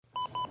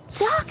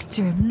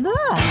Doctor,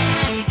 look.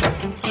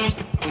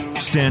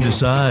 Stand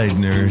aside,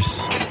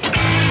 nurse.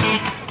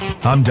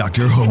 I'm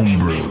Dr.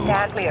 Homebrew.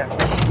 Stand clear.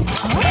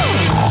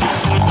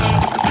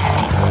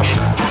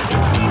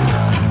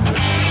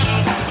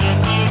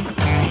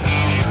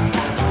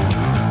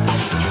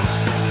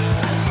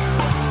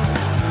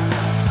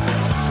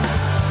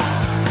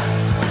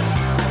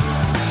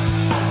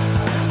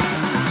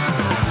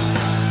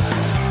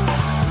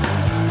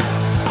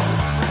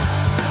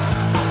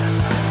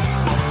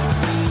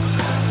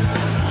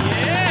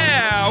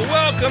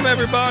 Welcome,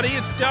 everybody.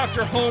 It's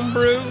Dr.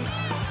 Homebrew.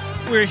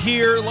 We're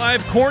here,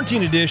 live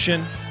quarantine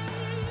edition.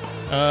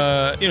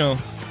 Like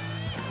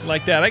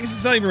that. I guess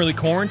it's not even really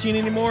quarantine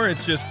anymore.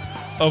 It's just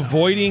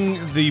avoiding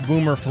the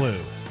boomer flu.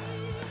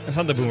 It's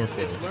not the boomer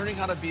flu. It's learning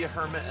how to be a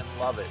hermit and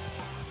love it.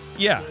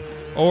 Yeah.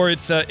 Or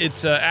it's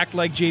act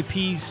like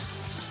JP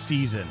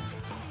season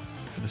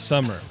for the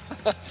summer.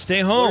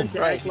 Stay home.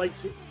 Right.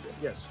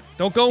 Yes.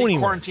 Don't go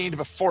anywhere. Quarantined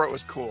before it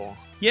was cool.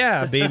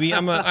 Yeah, baby.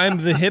 I'm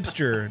the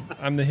hipster.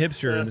 I'm the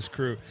hipster in this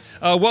crew.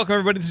 Welcome,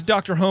 everybody. This is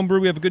Dr. Homebrew.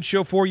 We have a good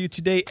show for you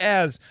today,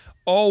 as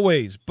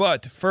always.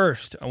 But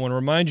first, I want to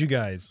remind you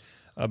guys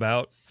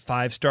about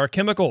 5-Star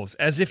Chemicals.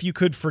 As if you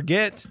could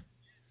forget,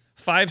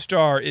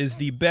 5-Star is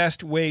the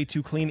best way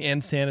to clean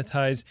and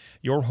sanitize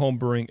your home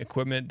brewing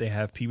equipment. They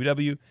have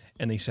PBW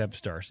and they have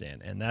Star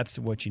San, and that's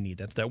what you need.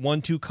 That's that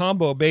 1-2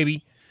 combo,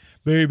 baby.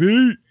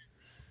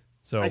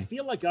 So I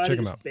feel like I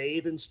just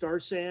bathe in Star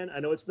San. I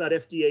know it's not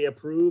FDA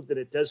approved, and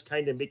it does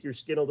kind of make your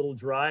skin a little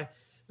dry.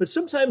 But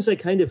sometimes I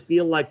kind of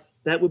feel like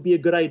that would be a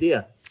good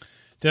idea.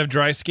 To have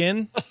dry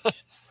skin?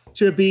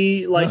 To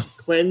be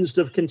cleansed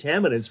of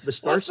contaminants with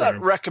Star San. Let's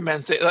not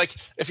recommend things. Like,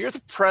 if you're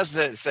the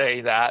president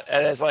saying that,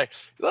 and it's like,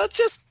 let's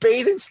just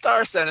bathe in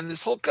Star San and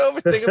this whole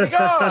COVID thing will be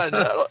gone.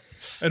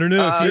 I don't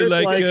know. I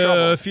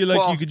feel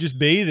like you could just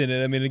bathe in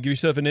it. I mean, give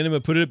yourself an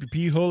enema, put it up your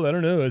pee hole. I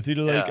don't know. I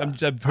feel like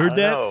I've heard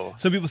that. Know.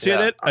 Some people say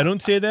that. I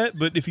don't say that.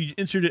 But if you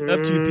insert it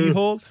up to your pee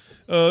hole,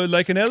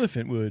 like an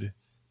elephant would.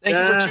 Thank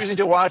you for choosing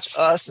to watch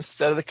us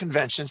instead of the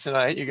convention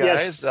tonight, you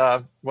guys.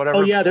 Yes. Whatever.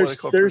 Oh yeah, there's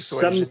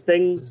some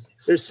things.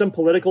 There's some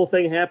political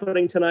thing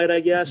happening tonight, I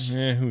guess.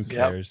 Yeah, who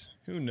cares?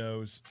 Who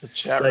knows? The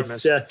chat room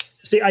is.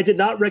 See, I did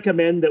not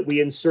recommend that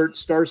we insert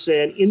Star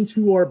San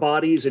into our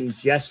bodies,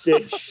 ingest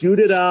it, shoot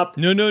it up.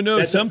 No.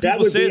 Some people say that. That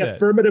would be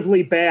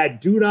affirmatively bad.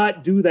 Do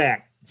not do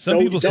that. Some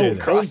people say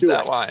that. Cross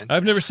that line.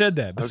 I've never said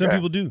that, but some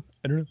people do.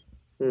 I don't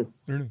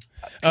know.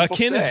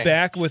 Ken is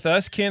back with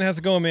us. Ken, how's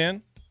it going,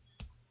 man?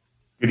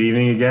 Good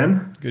evening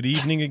again. Good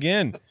evening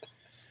again.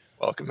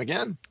 Welcome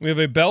again. We have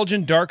a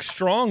Belgian Dark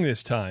Strong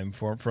this time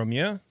from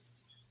you.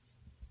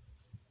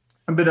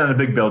 I've been on a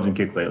big Belgian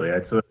kick lately.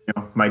 So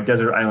my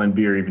desert island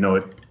beer, even though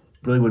it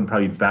really wouldn't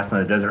probably be best on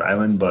a desert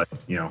island, but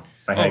if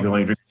I had to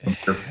only drink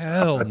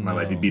that's my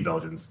life, it'd be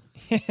Belgians.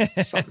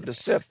 Something to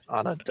sip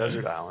on a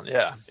desert island.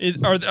 Yeah.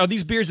 Are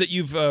these beers that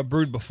you've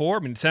brewed before? I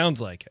mean, it sounds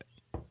like it.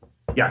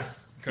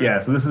 Yes. Okay. Yeah.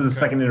 So this is the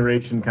second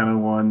iteration kind of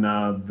one.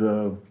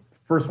 The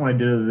first one I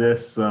did of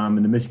this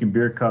in the Michigan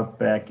Beer Cup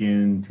back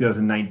in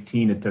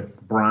 2019, it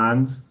took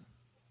bronze.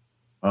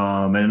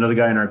 And another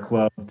guy in our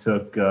club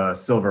took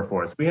silver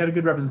for us. We had a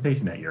good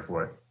representation that year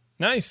for it.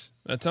 Nice.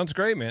 That sounds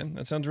great, man.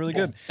 That sounds really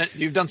good. And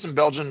you've done some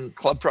Belgian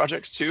club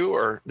projects too,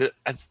 or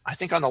I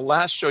think on the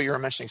last show you were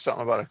mentioning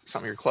something about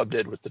something your club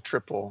did with the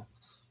triple,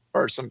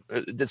 or some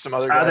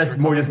other guys. That's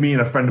more just me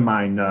and a friend of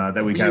mine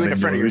that we kind of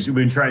been. We've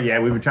been trying. Yeah,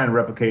 we've been trying to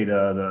replicate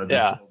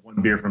the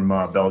one beer from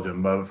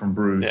Belgium, from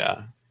Bruges.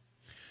 Yeah.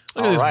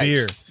 Look at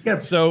this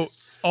beer. So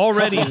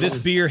already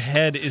this beer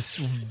head is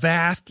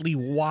vastly,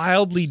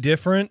 wildly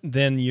different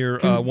than your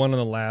one on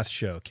the last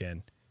show,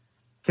 Ken.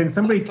 Can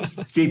somebody teach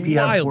JP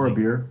how to pour a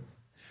beer?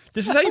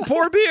 This is how you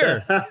pour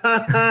beer.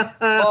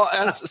 Well,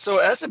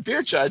 as a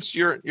beer judge,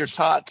 you're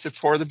taught to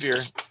pour the beer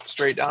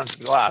straight down to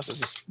the glass.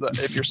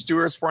 If your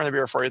steward's pouring the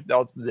beer for you,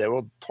 they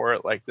will pour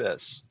it like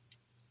this,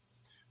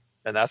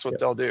 and that's what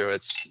they'll do.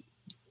 It's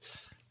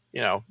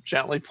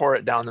gently pour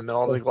it down the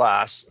middle of the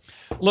glass.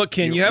 Look,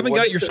 Ken, you haven't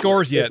got your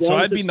scores yet, so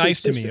I'd be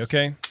nice to me,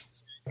 okay?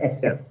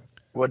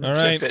 Wouldn't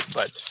tip it,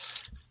 but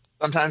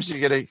sometimes you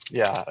get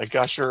a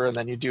gusher, and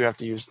then you do have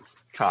to use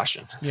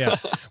caution. Yeah.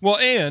 Well,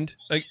 and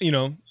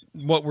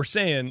what we're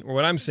saying, or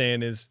what I'm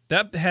saying, is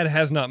that head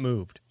has not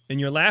moved. In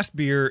your last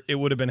beer, it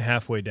would have been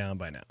halfway down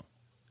by now.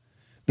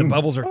 The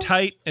bubbles are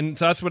tight, and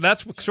so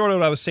that's sort of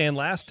what I was saying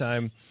last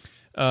time.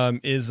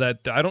 Is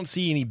that I don't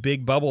see any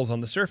big bubbles on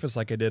the surface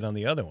like I did on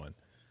the other one.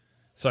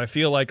 So I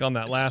feel like on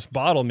that last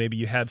bottle, maybe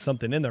you had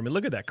something in there. I mean,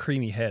 look at that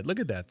creamy head. Look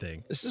at that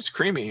thing. This is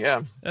creamy,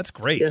 yeah. That's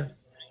great. Yeah.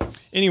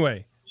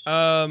 Anyway,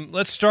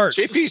 let's start.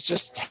 JP's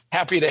just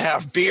happy to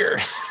have beer.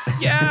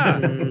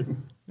 Yeah.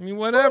 I mean,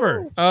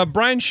 whatever.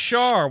 Brian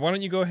Shaw, why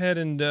don't you go ahead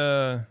and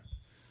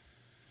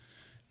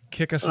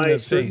kick us in the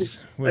face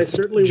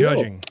with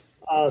judging?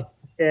 Will.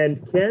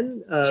 And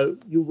Ken,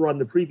 you were on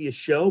the previous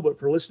show, but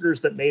for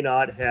listeners that may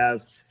not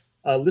have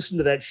listened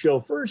to that show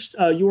first,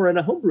 you were in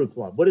a homebrew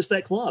club. What is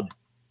that club?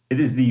 It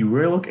is the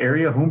Royal Oak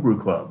Area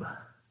Homebrew Club.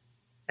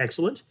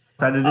 Excellent.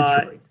 Outside of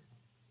Detroit.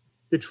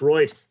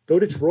 Detroit. Go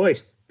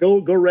Detroit. Go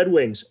Red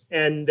Wings.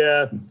 And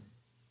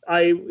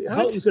I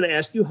was going to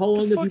ask you, how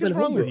long have you been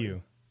wrong with homebrewing?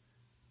 you?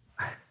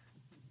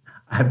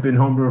 I've been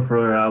homebrewer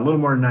for a little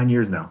more than 9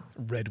 years now.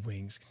 Red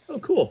Wings. Oh,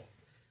 cool.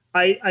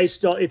 I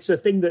still, it's a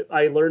thing that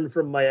I learned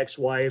from my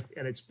ex-wife,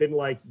 and it's been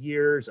like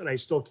years, and I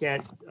still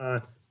can't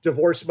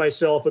divorce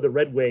myself of the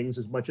Red Wings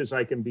as much as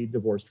I can be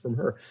divorced from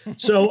her.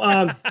 So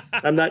I'm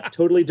not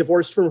totally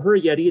divorced from her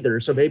yet either.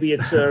 So maybe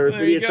it's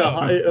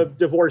a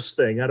divorce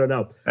thing. I don't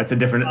know. That's a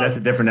different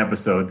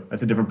episode.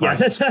 That's a different part.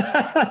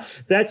 Yeah,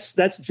 that's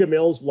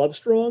Jamil's Love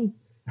Strong.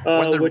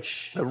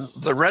 Which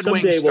the Red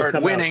Wings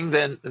start winning,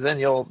 then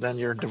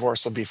your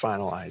divorce will be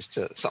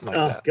finalized. Something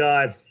like that. Oh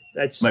God,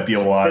 that's might be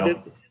a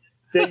while.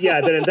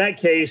 Then in that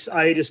case,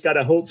 I just got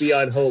to hope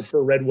beyond hope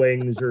for Red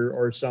Wings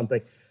or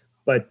something.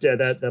 But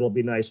that'll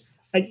be nice.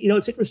 And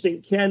it's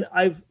interesting, Ken.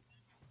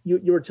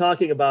 You were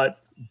talking about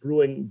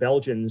brewing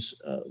Belgians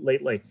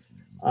lately,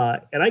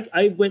 and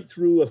I went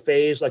through a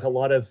phase like a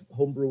lot of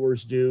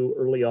homebrewers do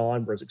early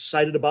on, where I was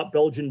excited about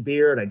Belgian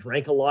beer and I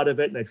drank a lot of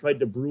it and I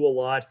tried to brew a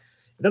lot.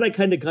 And then I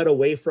kind of got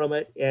away from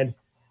it. And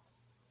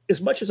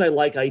as much as I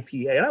like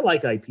IPA, and I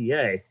like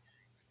IPA,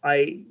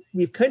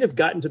 we've kind of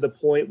gotten to the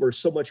point where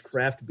so much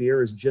craft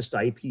beer is just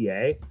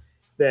IPA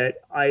that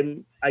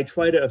I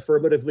try to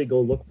affirmatively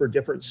go look for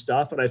different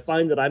stuff. And I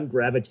find that I'm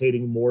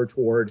gravitating more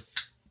toward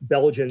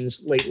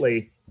Belgians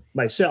lately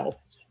myself.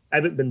 I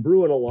haven't been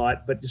brewing a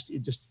lot, but just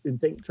in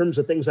terms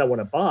of things I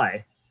want to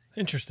buy.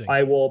 Interesting.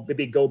 I will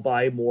maybe go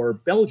buy more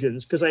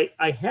Belgians because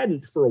I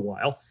hadn't for a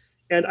while.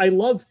 And I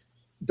love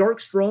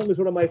Dark Strong is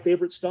one of my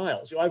favorite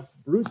styles. I've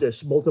brewed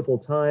this multiple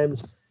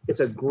times.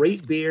 It's a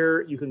great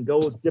beer. You can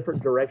go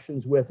different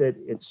directions with it.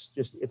 It's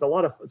a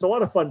lot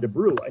of fun to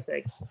brew, I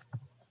think.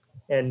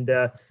 And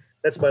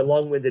that's my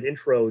long-winded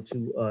intro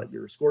to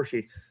your score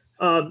sheet.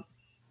 I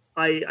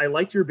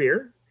liked your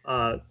beer.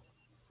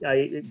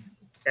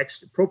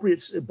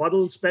 Appropriate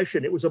bottle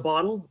inspection. It was a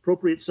bottle,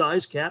 appropriate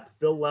size, cap,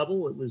 fill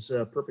level. It was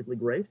perfectly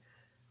great.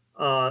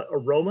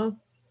 Aroma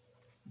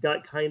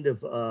got kind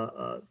of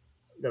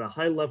got a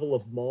high level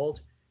of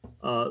malt,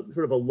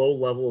 sort of a low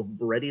level of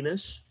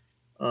breadiness.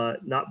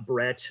 Not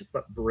Brett,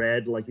 but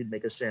bread like you'd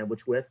make a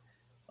sandwich with.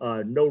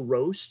 No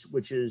roast,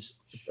 which is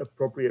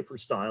appropriate for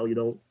style. You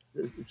don't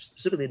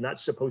specifically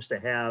not supposed to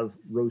have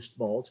roast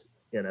malt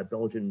in a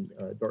Belgian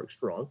Dark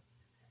Strong.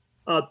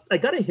 I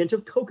got a hint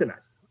of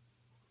coconut,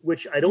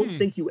 which I don't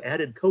think you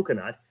added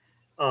coconut.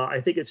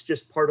 I think it's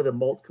just part of the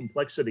malt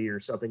complexity or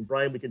something.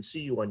 Brian, we can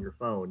see you on your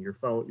phone. Your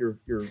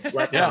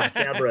laptop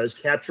camera is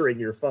capturing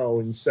your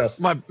phone. So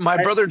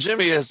my brother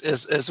Jimmy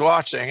is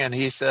watching, and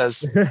he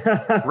says,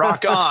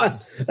 "Rock on."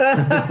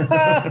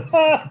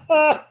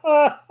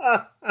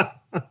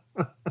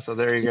 So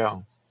there you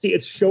go. See,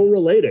 it's show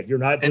related. You're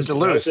not in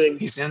Duluth.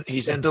 He's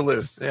in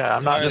Duluth. Yeah,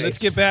 I'm not. All right, let's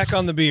get back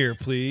on the beer,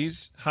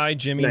 please. Hi,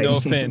 Jimmy. Nice. No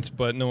offense,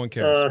 but no one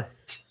cares.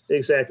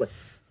 Exactly.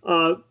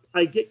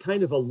 I get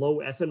kind of a low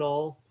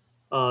ethanol,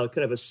 kind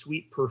of a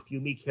sweet,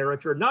 perfumey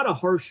character. Not a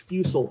harsh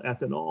fusel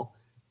ethanol,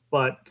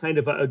 but kind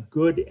of a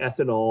good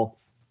ethanol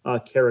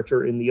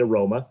character in the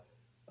aroma.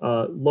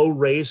 Low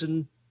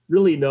raisin.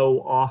 Really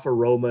no off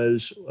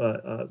aromas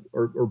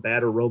or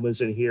bad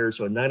aromas in here.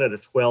 So a 9 out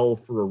of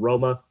 12 for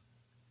aroma.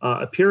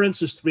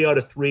 Appearance is 3 out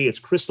of 3. It's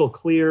crystal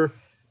clear.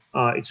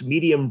 It's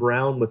medium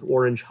brown with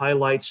orange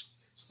highlights.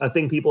 A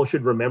thing people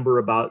should remember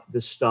about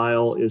this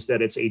style is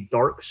that it's a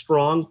dark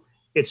strong.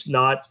 It's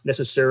not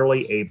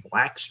necessarily a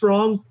black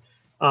strong.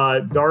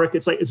 Dark.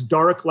 It's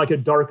dark like a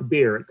dark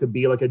beer. It could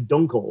be like a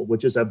dunkel,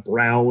 which is a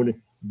brown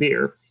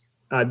beer.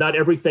 Not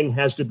everything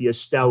has to be a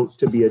stout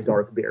to be a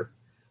dark beer.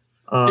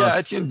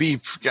 It can be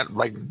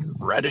like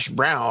reddish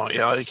brown.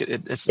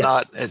 It's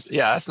not.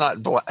 It's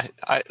not black.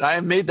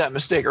 I made that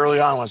mistake early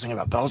on when I was thinking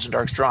about Belgian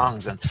Dark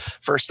Strongs and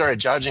first started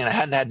judging. And I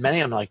hadn't had many.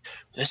 I'm like,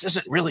 this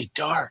isn't really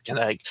dark. And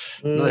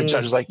another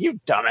judge was like,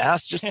 you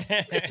dumbass, just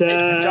it's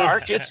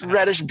dark. It's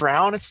reddish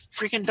brown. It's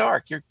freaking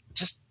dark. You're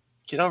just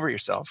get over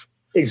yourself.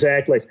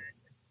 Exactly.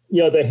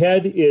 The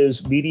head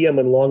is medium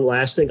and long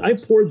lasting. I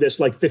poured this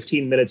like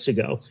 15 minutes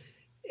ago,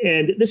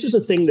 and this is a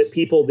thing that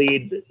people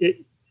need.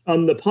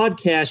 On the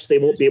podcast, they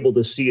won't be able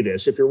to see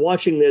this. If you're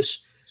watching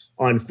this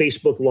on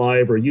Facebook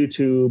Live or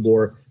YouTube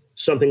or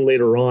something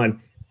later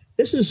on,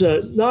 this is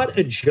not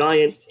a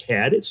giant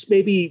head. It's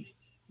maybe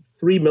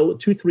 3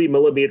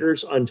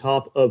 millimeters on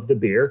top of the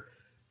beer.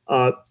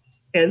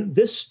 And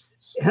this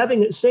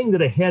saying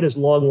that a head is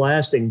long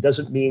lasting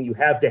doesn't mean you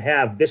have to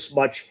have this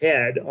much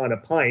head on a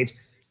pint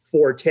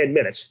for 10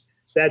 minutes.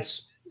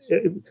 That's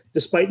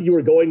despite you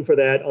were going for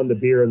that on the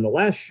beer in the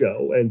last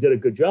show and did a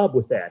good job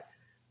with that.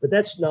 But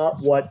that's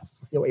not what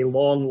a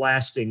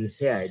long-lasting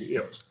head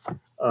is.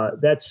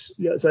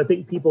 So I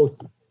think people,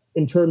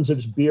 in terms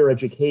of beer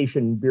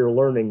education, beer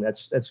learning,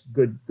 that's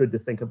good to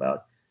think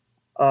about.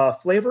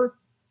 Flavor.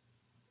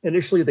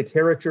 Initially, the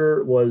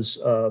character was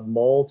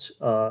malt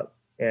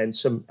and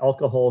some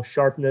alcohol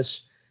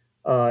sharpness,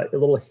 a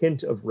little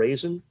hint of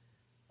raisin.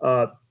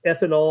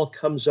 Ethanol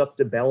comes up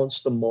to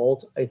balance the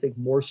malt, I think,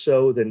 more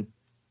so than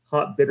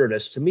hop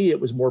bitterness. To me, it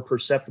was more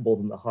perceptible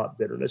than the hop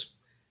bitterness.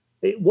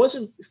 It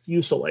wasn't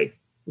fusely.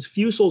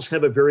 Fusels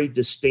have a very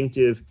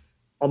distinctive,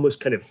 almost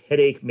kind of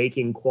headache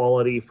making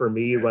quality for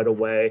me right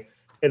away,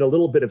 and a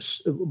little bit of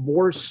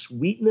more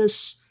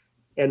sweetness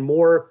and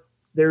more,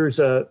 there's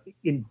a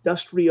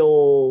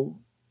industrial,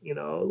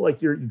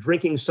 like you're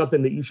drinking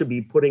something that you should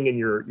be putting in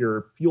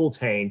your fuel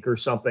tank or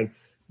something,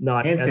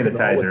 not hand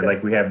sanitizer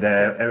like we have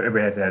that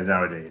everybody has to have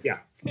nowadays.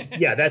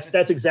 Yeah,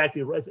 that's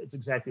exactly right. It's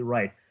exactly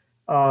right.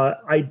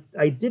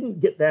 I didn't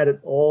get that at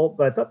all,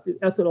 but I thought the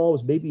ethanol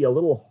was maybe a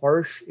little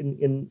harsh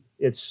in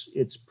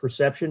its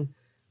perception.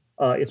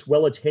 It's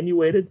well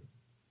attenuated,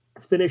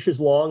 finish is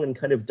long and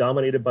kind of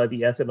dominated by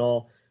the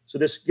ethanol. So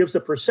this gives the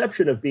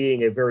perception of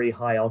being a very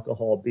high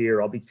alcohol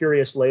beer. I'll be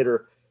curious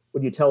later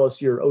when you tell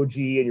us your OG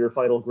and your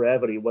final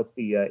gravity, what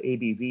the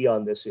ABV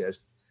on this is.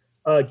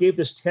 Gave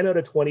this 10 out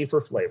of 20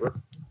 for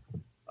flavor.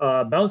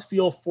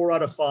 Mouthfeel 4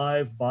 out of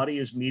 5. Body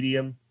is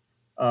medium.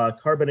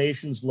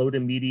 Carbonation's low to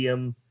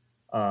medium.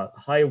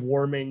 High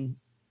warming,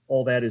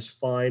 all that is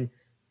fine.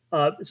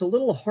 It's a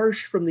little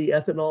harsh from the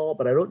ethanol,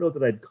 but I don't know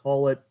that I'd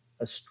call it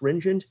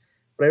astringent,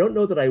 but I don't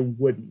know that I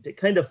wouldn't. It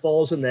kind of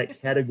falls in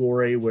that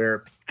category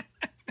where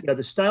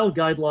the style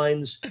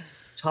guidelines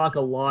talk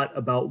a lot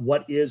about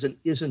what is and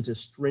isn't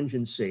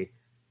astringency,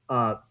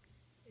 and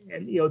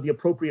the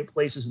appropriate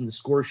places in the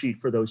score sheet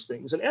for those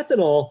things. And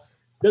ethanol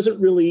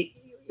doesn't really,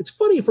 it's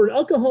funny, for an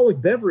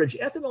alcoholic beverage,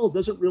 ethanol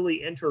doesn't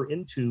really enter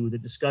into the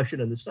discussion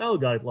in the style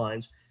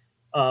guidelines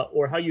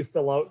or how you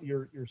fill out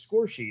your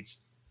score sheets.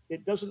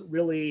 It doesn't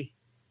really,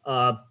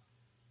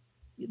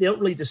 they don't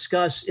really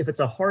discuss if it's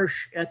a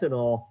harsh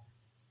ethanol,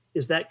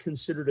 is that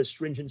considered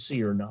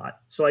astringency or not?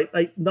 So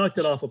I knocked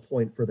it off a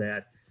point for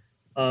that.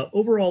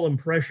 Overall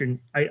impression,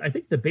 I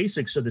think the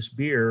basics of this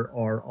beer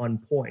are on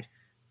point.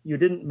 You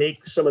didn't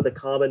make some of the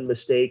common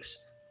mistakes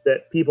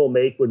that people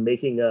make when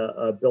making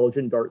a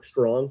Belgian dark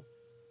strong,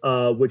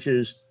 which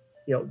is,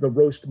 the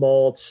roast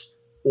malts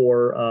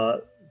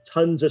or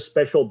tons of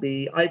special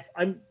B.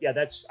 I'm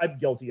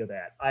guilty of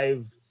that.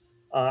 I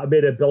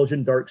made a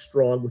Belgian dark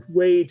strong with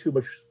way too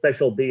much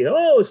special B.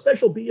 Oh,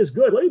 special B is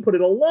good. Let me put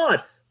in a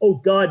lot. Oh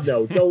God,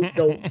 no!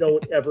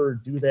 Don't ever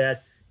do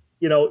that.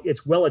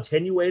 It's well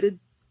attenuated,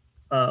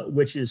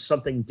 which is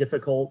something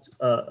difficult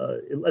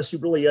unless you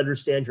really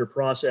understand your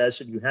process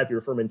and you have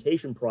your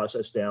fermentation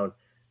process down.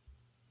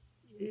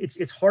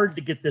 It's hard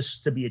to get this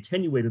to be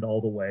attenuated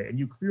all the way, and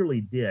you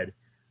clearly did.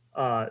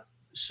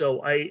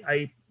 So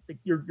I think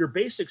your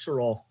basics are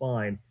all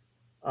fine.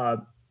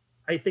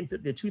 I think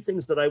that the two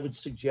things that I would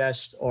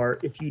suggest are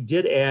if you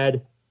did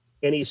add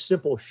any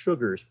simple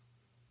sugars,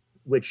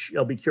 which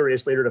I'll be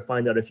curious later to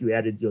find out if you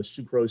added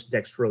sucrose,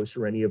 dextrose,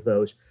 or any of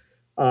those,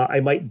 I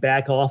might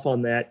back off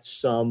on that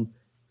some,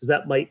 because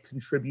that might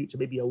contribute to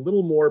maybe a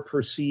little more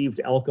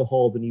perceived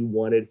alcohol than you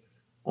wanted.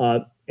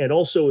 And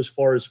also as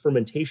far as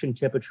fermentation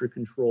temperature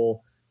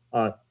control,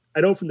 I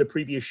know from the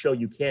previous show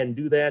you can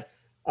do that.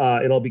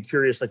 And I'll be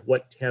curious like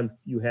what temp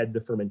you had the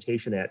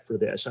fermentation at for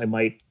this. I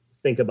might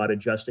think about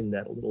adjusting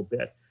that a little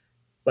bit.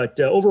 But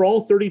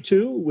overall,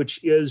 32,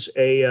 which is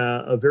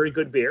a very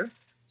good beer.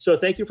 So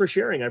thank you for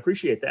sharing. I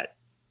appreciate that.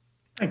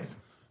 Thanks.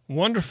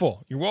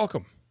 Wonderful. You're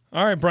welcome.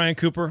 All right, Brian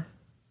Cooper.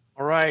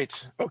 All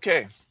right.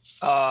 Okay.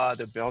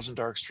 The Belgian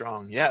Dark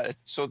Strong. Yeah.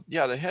 So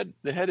yeah, the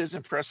head is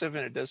impressive,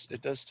 and it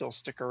does still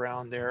stick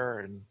around there,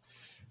 and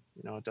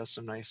it does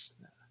some nice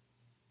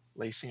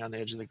lacing on the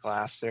edge of the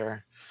glass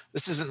there.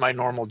 This isn't my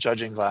normal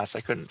judging glass. I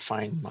couldn't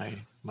find my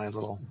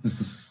little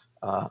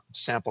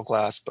sample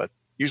glass, but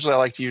usually I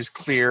like to use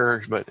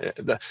clear. But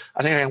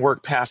I think I can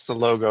work past the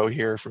logo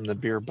here from the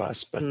beer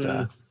bus, but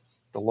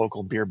the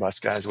local beer bus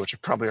guys, which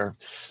probably are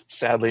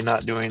sadly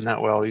not doing that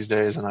well these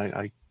days, and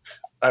I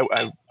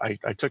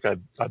took a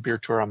beer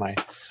tour on my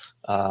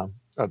a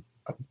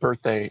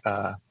birthday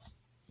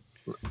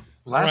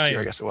last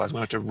year, I guess it was. We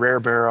went to Rare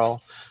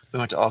Barrel. We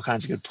went to all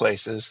kinds of good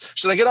places.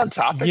 Should I get on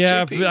topic?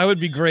 Yeah, JP? that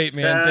would be great,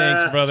 man.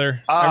 Thanks,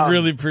 brother. I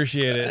really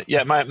appreciate it.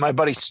 Yeah, my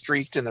buddy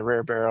streaked in the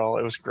Rare Barrel.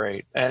 It was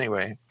great.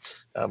 Anyway,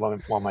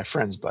 well, my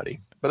friend's buddy.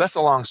 But that's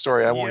a long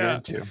story I won't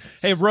get into.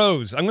 Hey,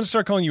 Rose. I'm going to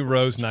start calling you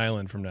Rose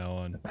Nyland from now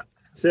on.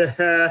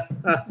 I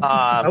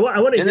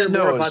want to hear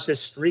more about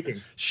this streaking.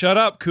 Shut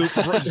up,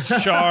 Cooper.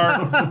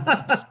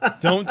 Char.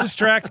 Don't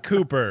distract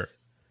Cooper.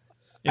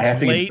 I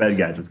have to get to bed,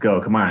 guys. Let's go.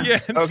 Come on. Yeah,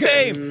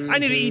 okay. Same. I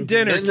need to eat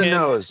dinner. In the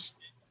nose.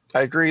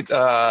 I agree with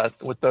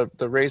the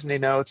raisiny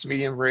notes,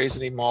 medium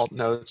raisiny malt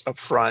notes up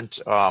front.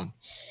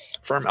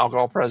 Firm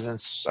alcohol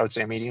presence, I would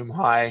say medium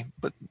high,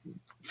 but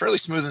fairly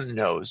smooth in the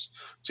nose.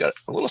 It's got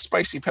a little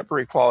spicy,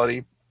 peppery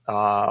quality,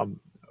 kind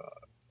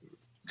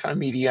of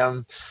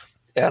medium,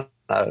 and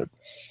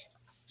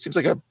seems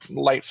like a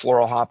light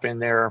floral hop in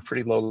there,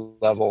 pretty low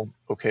level,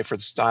 okay for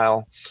the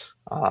style.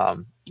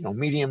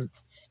 Medium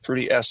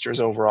fruity esters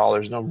overall.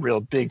 There's no real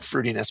big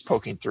fruitiness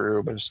poking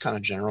through, but it's kind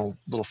of general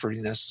little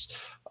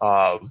fruitiness.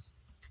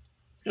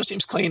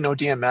 Seems clean, no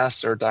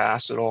DMS or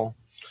diacetyl.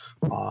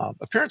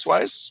 Appearance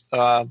wise,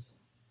 I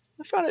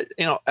found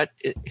it,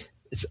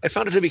 I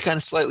found it to be kind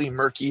of slightly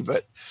murky,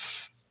 but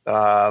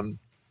a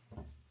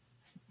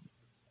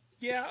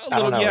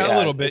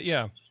little bit.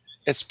 Yeah.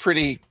 It's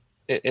pretty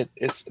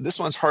it's this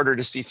one's harder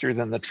to see through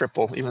than the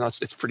triple, even though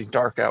it's pretty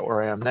dark out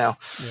where I am now.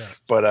 Yeah.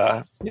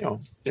 But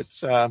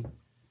it's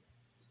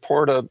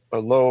poured a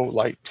low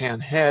light tan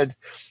head,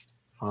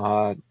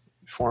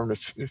 formed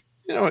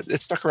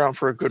it stuck around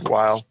for a good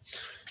while.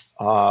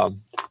 The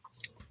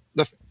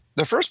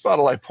first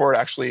bottle I poured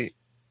actually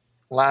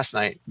last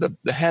night, the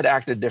head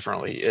acted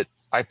differently.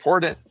 I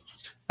poured it,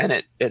 and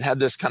it had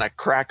this kind of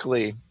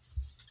crackly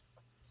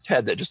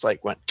head that just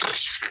like went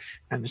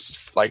and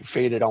just like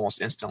faded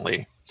almost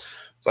instantly.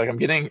 So like I'm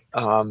getting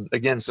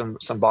again some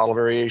bottle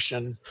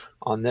variation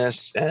on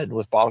this, and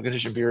with bottle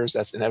conditioned beers,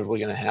 that's inevitably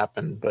going to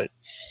happen. But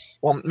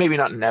well, maybe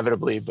not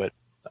inevitably, but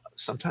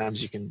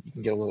sometimes you can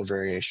get a little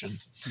variation,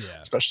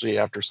 especially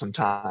after some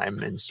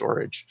time in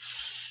storage.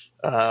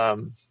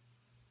 It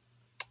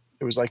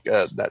was like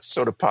that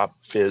soda pop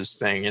fizz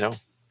thing,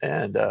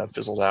 and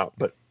fizzled out.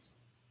 But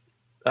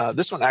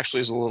this one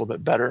actually is a little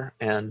bit better,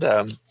 and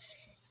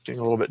getting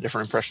a little bit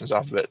different impressions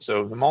off of it.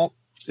 So the malt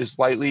is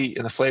lightly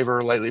in the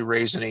flavor, lightly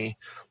raisiny.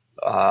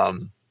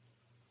 The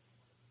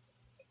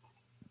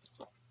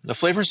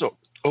flavors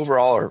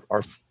overall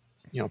are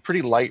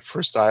pretty light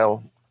for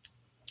style.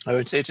 I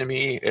would say to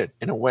me,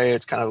 in a way,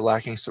 it's kind of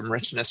lacking some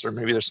richness, or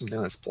maybe there's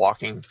something that's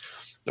blocking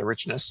the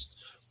richness.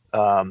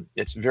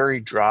 It's very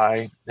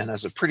dry and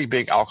has a pretty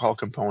big alcohol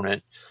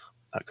component.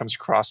 It comes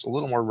across a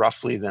little more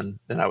roughly than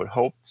I would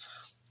hope.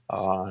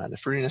 The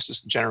fruitiness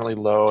is generally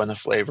low in the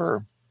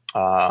flavor.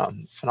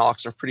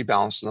 Phenolics are pretty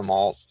balanced in the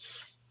malt.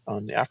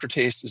 The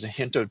aftertaste is a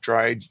hint of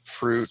dried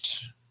fruit,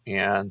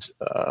 and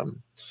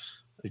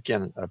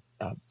again,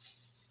 a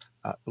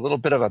little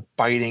bit of a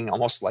biting,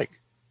 almost like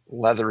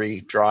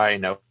leathery, dry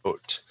note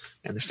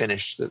in the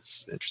finish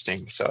that's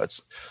interesting. So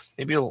it's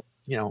maybe,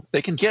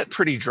 they can get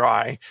pretty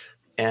dry,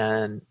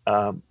 and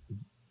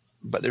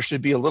but there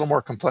should be a little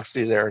more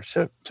complexity there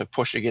to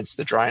push against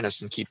the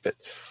dryness and keep it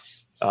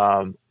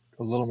a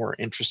little more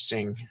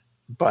interesting.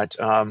 But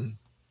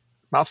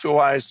mouthfeel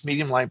wise,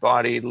 medium light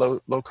body, low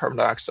carbon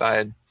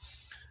dioxide.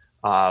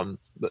 The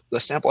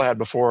sample I had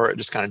before, it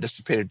just kind of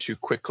dissipated too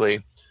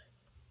quickly.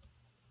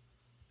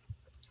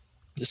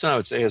 This one I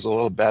would say is a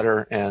little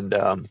better, and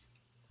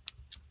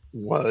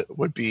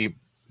would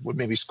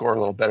maybe score a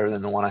little better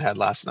than the one I had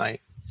last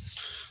night.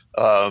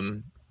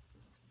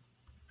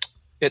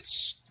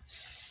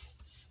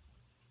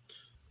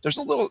 There's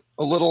a little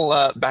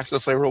back to the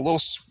flavor, a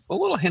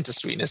little hint of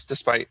sweetness,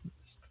 despite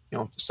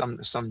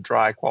some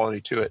dry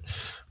quality to it.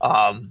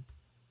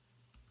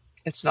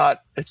 It's not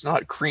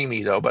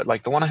creamy though, but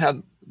like the one I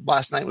had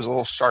last night was a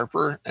little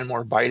sharper and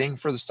more biting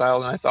for the style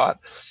than I thought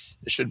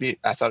it should be.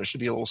 I thought it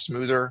should be a little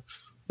smoother.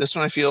 This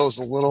one I feel is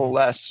a little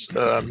less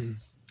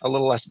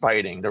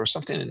biting. There was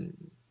something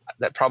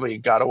that probably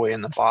got away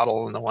in the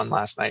bottle in the one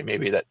last night,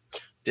 maybe, that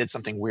did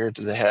something weird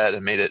to the head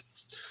and made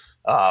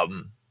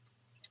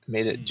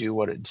it do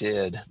what it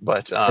did.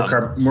 But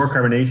more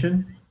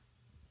carbonation.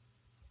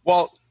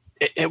 Well,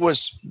 it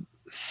was.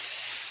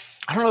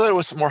 I don't know that it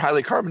was more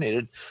highly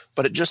carbonated,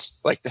 but it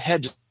just like the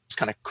head just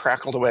kind of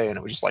crackled away, and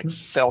it was just like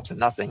fell to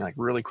nothing like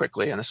really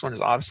quickly. And this one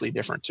is obviously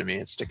different to me.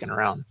 It's sticking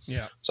around.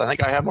 Yeah. So I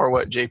think I have more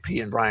what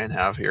JP and Brian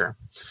have here.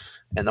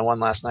 And the one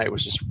last night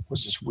was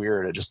just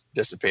weird. It just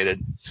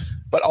dissipated.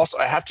 But also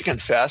I have to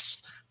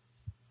confess,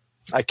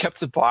 I kept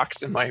the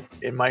box in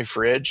my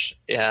fridge,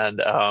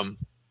 and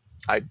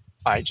I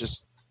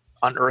just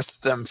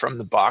unearthed them from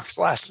the box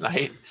last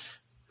night.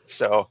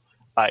 So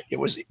it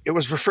was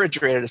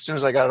refrigerated as soon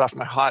as I got it off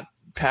my hot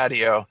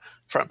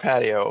front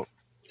patio,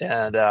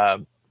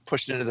 and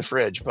pushed it into the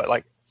fridge. But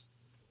like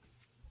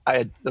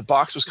the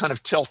box was kind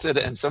of tilted,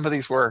 and some of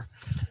these were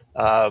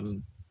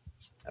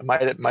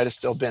might have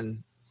still been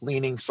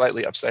leaning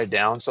slightly upside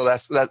down. So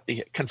that's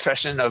the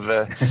confession of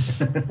a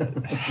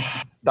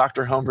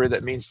Dr. Homebrew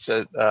that means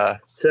to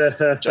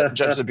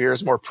judge the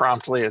beers more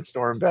promptly and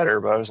store them better.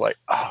 But I was like,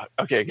 oh,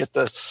 okay, get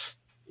the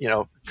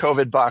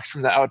COVID box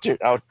from the out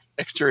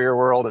exterior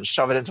world and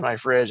shove it into my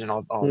fridge, and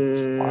I'll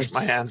wash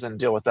my hands and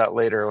deal with that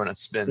later when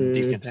it's been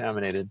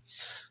decontaminated.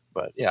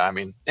 But yeah, I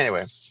mean,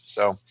 anyway,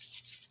 so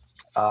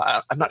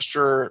I'm not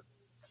sure.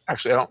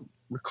 Actually, I don't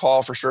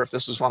recall for sure if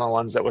this was one of the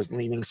ones that was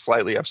leaning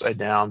slightly upside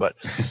down, but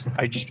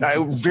I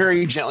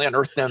very gently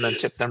unearthed them and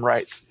tipped them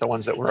right, the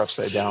ones that were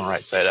upside down,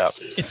 right side up.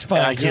 It's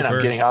fine. And again, Cooper.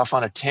 I'm getting off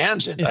on a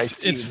tangent.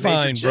 It's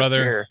fine,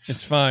 brother. Here.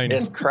 It's fine.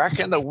 It's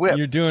cracking the whip.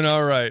 You're doing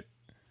all right.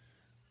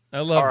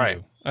 I love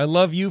you. I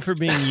love you for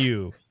being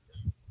you.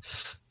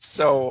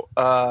 So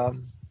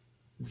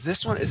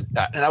this one is,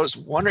 and I was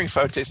wondering if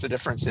I would taste the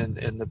difference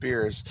in the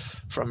beers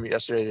from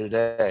yesterday to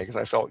today, because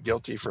I felt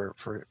guilty for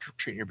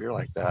treating your beer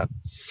like that.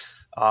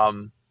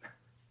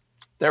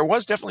 There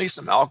was definitely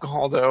some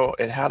alcohol, though.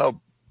 It had a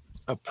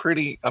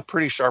pretty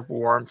sharp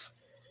warmth.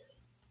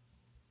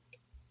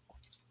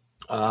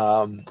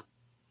 There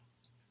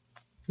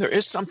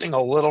is something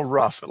a little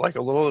rough, like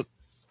a little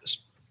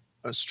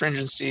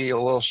astringency, a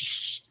little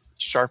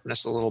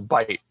sharpness, a little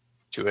bite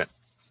to it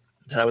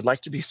that I would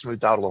like to be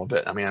smoothed out a little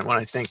bit. I mean, when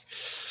I think,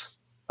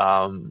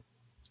 a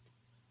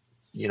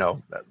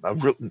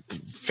real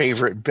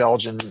favorite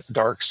Belgian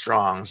dark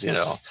strongs,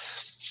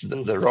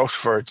 the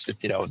Rochefort,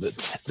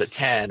 the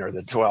 10 or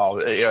the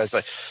 12, it's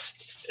like,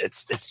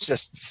 it's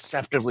just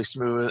deceptively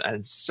smooth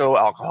and so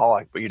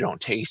alcoholic, but you don't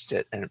taste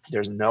it and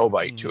there's no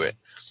bite to it.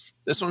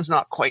 This one's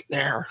not quite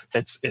there.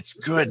 It's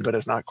good, but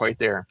it's not quite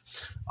there.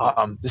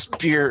 This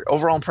beer,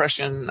 overall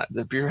impression,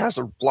 the beer has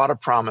a lot of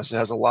promise. It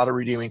has a lot of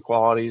redeeming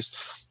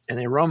qualities, and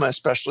the aroma,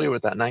 especially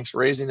with that nice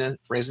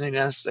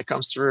raisiness that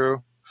comes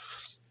through.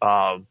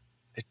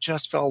 It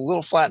just fell a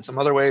little flat in some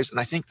other ways, and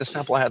I think the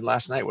sample I had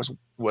last night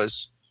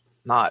was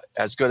not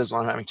as good as the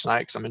one I'm having tonight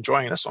because I'm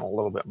enjoying this one a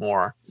little bit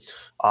more.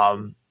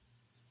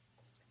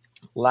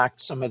 Lacked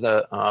some of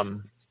the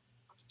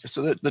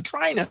so the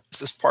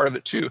dryness is part of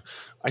it too.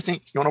 I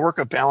think you want to work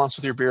a balance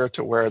with your beer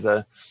to where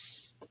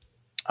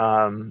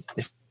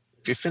if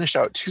you finish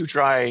out too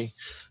dry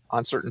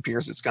on certain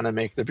beers, it's going to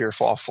make the beer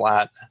fall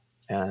flat.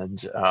 And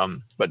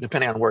but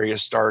depending on where you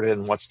started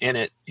and what's in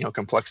it,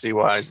 complexity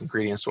wise,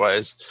 ingredients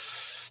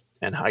wise,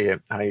 and how you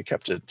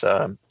kept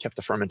the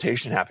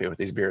fermentation happy with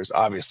these beers,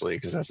 obviously,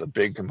 because that's a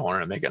big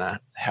component of making a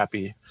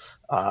happy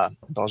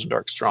Belgian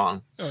dark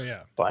strong. Oh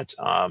yeah. But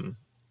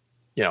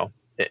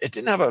it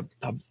didn't have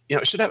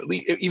it should have,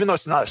 even though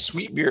it's not a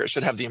sweet beer, it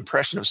should have the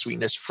impression of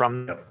sweetness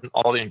from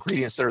all the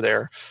ingredients that are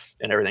there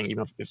and everything.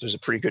 Even if there's a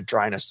pretty good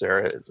dryness there,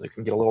 it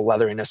can get a little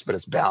leatheriness, but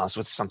it's balanced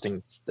with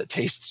something that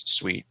tastes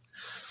sweet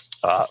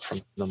from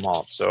the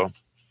malt. So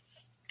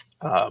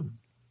the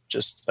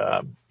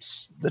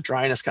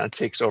dryness kind of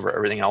takes over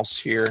everything else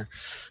here.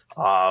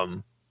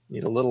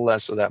 Need a little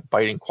less of that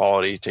biting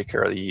quality, take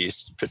care of the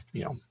yeast.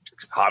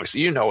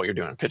 Obviously, what you're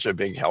doing. Pitch a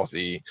big,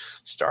 healthy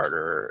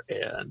starter,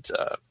 and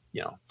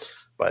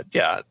but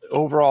yeah,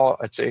 overall,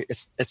 I'd say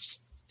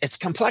it's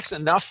complex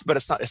enough, but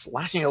it's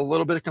lacking a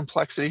little bit of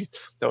complexity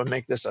that would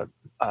make this a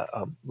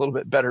little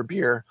bit better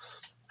beer.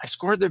 I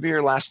scored the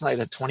beer last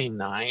night at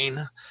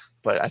 29,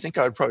 but I think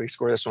I would probably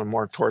score this one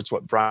more towards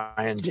what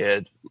Brian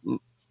did,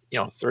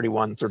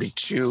 31,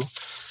 32.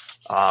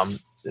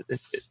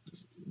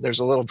 There's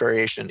a little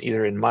variation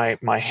either in my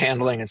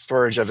handling and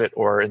storage of it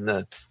or in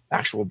the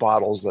actual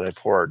bottles that I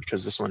poured,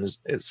 because this one is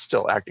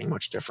still acting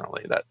much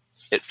differently. That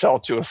it fell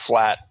to a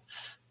flat,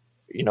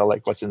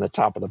 like what's in the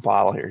top of the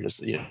bottle here,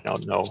 just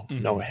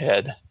no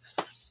head.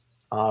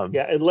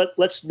 And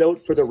let's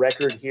note for the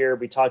record here,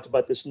 we talked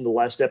about this in the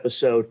last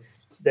episode,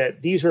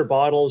 that these are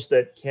bottles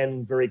that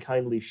Ken very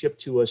kindly shipped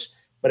to us,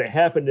 but it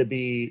happened to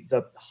be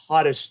the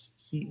hottest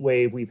heat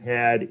wave we've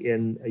had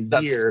in a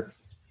year.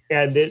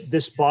 And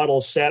this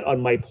bottle sat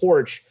on my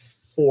porch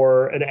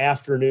for an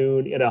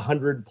afternoon in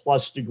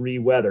 100+ degree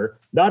weather,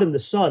 not in the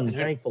sun,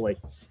 thankfully,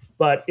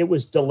 but it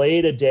was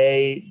delayed a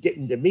day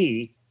getting to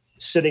me,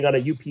 sitting on a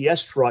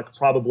UPS truck,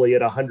 probably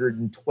at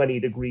 120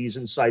 degrees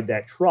inside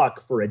that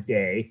truck for a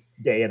day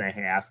and a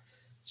half.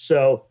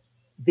 So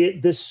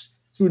this,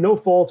 through no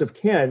fault of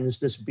Ken's,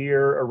 this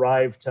beer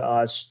arrived to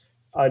us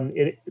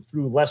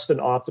through less than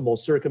optimal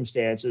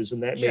circumstances,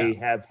 and that may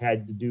have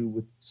had to do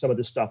with some of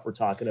the stuff we're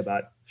talking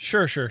about.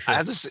 Sure. I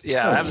have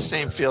the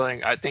same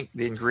feeling. I think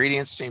the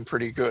ingredients seem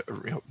pretty good,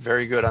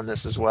 very good on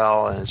this as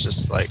well, and it's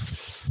just like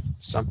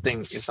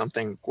something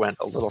went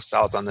a little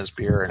south on this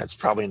beer, and it's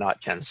probably not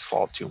Ken's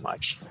fault too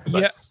much.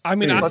 But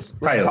let's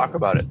talk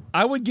about it.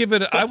 I would give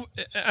it.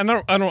 I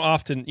don't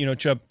often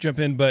jump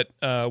in, but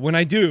when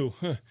I do,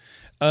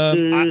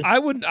 I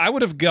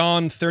would have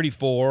gone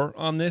 34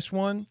 on this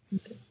one.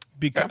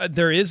 Because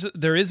there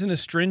is an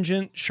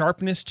astringent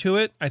sharpness to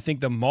it. I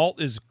think the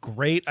malt is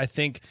great. I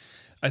think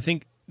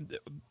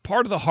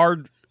part of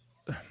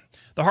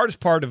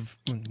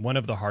one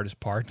of the hardest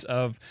parts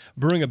of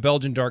brewing a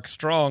Belgian dark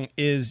strong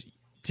is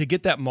to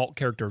get that malt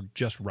character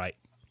just right.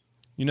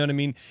 You know what I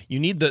mean? You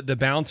need the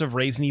balance of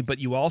raisiny, but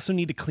you also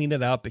need to clean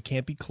it up. It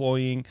can't be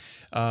cloying.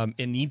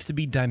 It needs to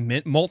be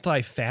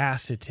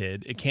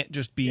multifaceted. It can't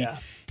just be,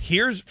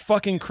 here's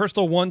fucking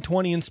Crystal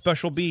 120 and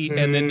Special B,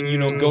 and then,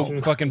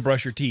 go fucking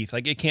brush your teeth.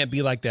 Like, it can't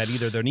be like that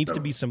either. There needs to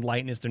be some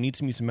lightness. There needs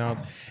to be some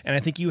balance. And I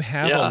think you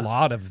have a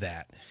lot of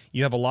that.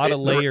 You have a lot of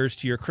layers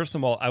to your Crystal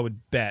malt, I would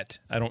bet.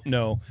 I don't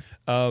know.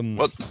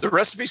 Well, the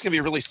recipes can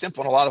be really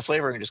simple, and a lot of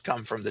flavoring can just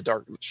come from the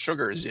dark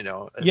sugars,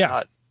 It's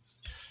not...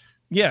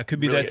 Yeah, it could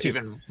be really that too.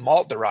 Even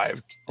malt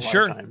derived. A lot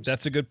of times.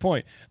 That's a good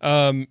point.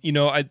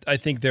 I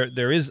think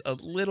there is a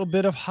little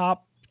bit of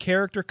hop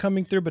character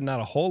coming through, but not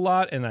a whole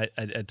lot, and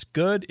it's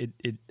good.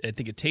 I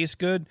think it tastes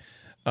good,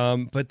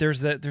 but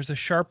there's a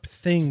sharp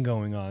thing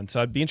going on. So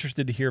I'd be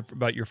interested to hear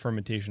about your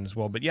fermentation as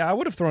well. But yeah, I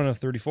would have thrown a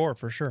 34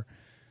 for sure.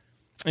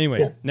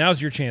 Anyway,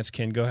 now's your chance,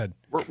 Ken. Go ahead.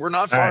 We're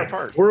not far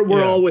apart.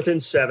 We're all within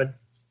 7.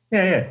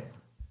 Yeah.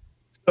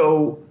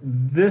 So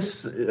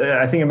this,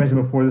 I think I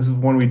mentioned before, this is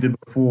one we did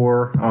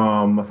before.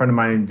 A friend of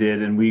mine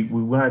did, and we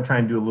want to try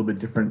and do a little bit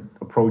different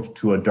approach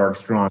to a dark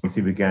strong and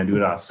see if we can do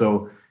it us.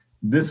 So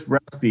this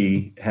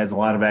recipe has a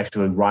lot of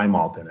actually rye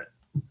malt in it.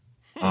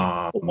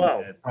 Wow.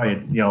 Probably,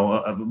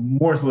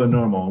 more so than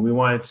normal. And we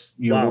wanted,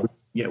 what we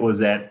get was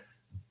that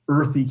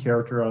earthy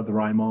character of the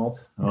rye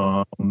malt.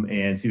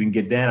 And so you can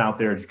get that out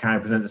there to kind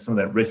of present some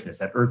of that richness,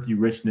 that earthy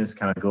richness,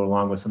 kind of go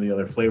along with some of the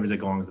other flavors that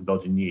go along with the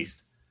Belgian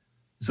yeast.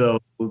 So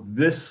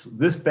this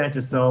batch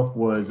itself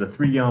was a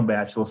 3-gallon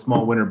batch, so a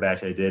small winter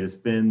batch I did. It's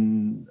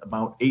been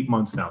about 8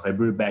 months now. So I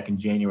brewed it back in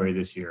January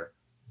this year.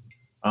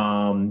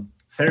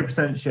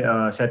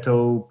 70%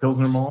 Chateau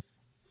Pilsner malt,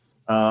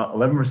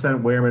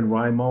 11% Weyermann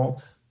rye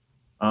malt,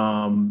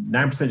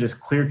 9% just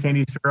clear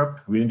candy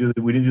syrup. We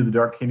didn't do the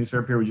dark candy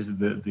syrup here. We just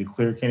did the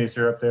clear candy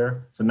syrup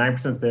there. So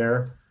 9%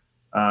 there.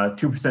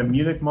 2%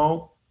 Munich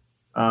malt,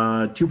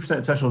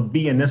 2% special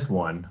B in this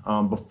one.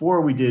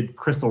 Before we did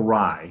crystal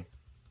rye.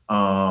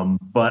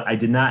 But I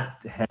did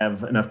not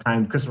have enough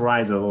time. Crystal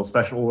rye is a little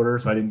special order,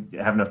 so I didn't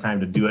have enough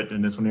time to do it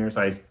in this one here.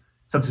 So I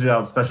substituted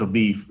out special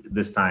beef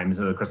this time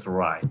instead of crystal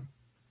rye.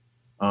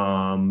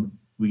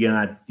 We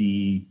got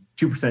the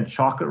 2%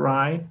 chocolate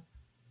rye,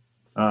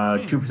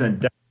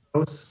 2%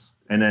 dextrose,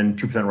 and then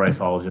 2% rice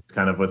hulls, just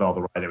kind of with all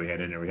the rye that we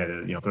had in there. We had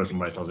to throw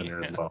some rice hulls in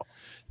there as well.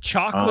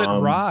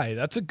 Chocolate rye,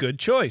 that's a good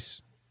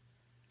choice.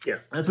 Yeah,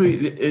 that's what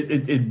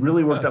it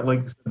really worked out.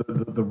 Like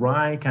the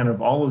rye, kind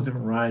of all those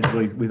different ryes,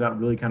 we thought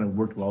really kind of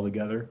worked well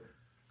together.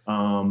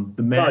 The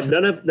mash,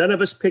 none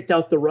of us picked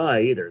out the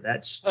rye either.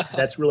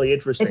 That's really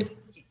interesting.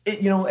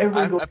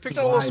 I picked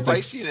out a little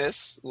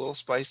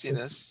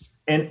spiciness,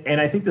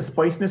 and I think the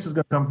spiciness is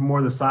going to come from more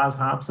of the Saaz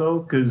hops, though,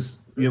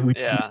 because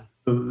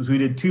we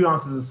did 2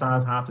 ounces of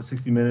Saaz hops at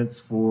 60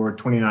 minutes for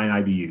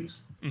 29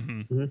 IBUs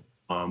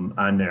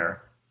on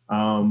there.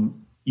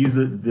 Use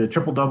the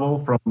triple double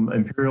from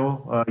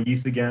Imperial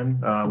yeast again,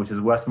 which is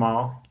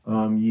Westmalle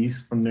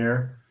yeast from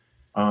there.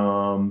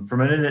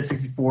 Fermented at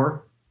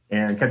 64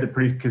 and kept it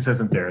pretty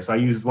consistent there. So I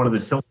used one of the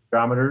tilt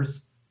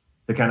barometers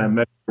to kind of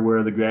measure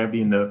where the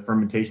gravity and the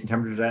fermentation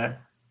temperature is at.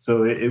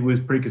 So it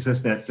was pretty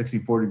consistent at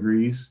 64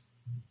 degrees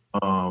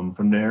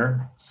from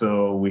there.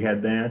 So we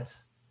had that.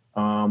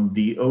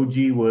 The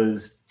OG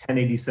was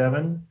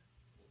 1087.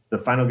 The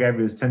final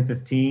gravity was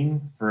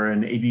 1015 for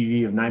an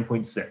ABV of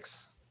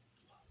 9.6.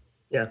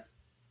 Yeah.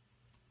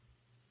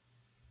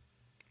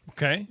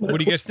 Okay. What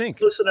do you guys think?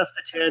 Close enough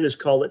to 10 is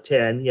call it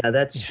 10. Yeah, you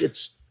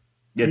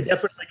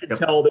definitely can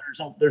tell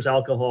there's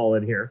alcohol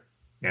in here.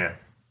 Yeah.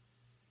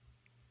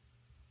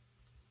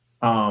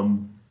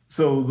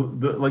 So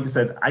like I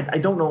said, I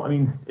don't know. I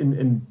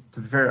mean, to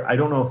be fair, I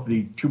don't know if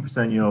the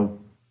 2%,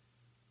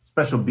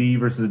 special B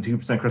versus the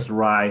 2% crystal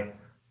rye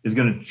is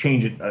going to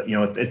change it.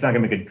 It's not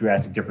going to make a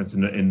drastic difference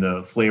in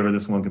the flavor of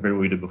this one compared to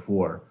what we did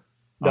before.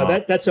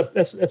 No, that's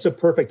a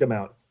perfect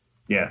amount.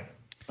 Yeah.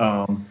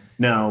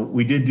 Now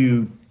we did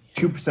do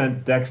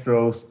 2%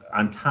 dextrose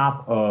on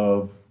top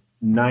of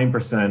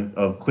 9%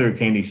 of clear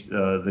candy,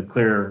 the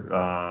clear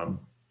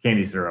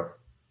candy syrup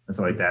and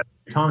stuff like that.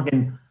 You're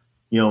talking,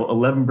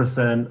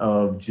 11%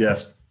 of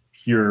just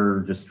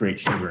straight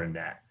sugar in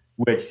that,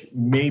 which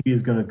maybe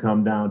is going to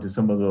come down to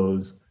some of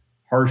those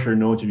harsher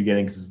notes you're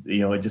getting because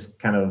it just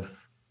kind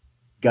of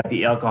got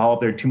the alcohol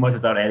up there too much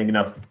without adding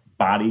enough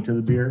body to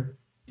the beer.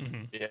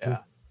 Mm-hmm. Yeah.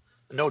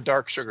 No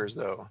dark sugars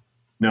though.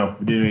 No,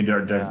 we didn't need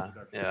dark.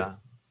 Yeah.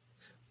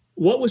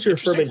 What was your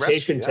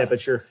fermentation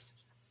temperature?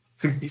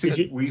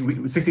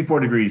 64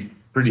 degrees.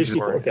 Pretty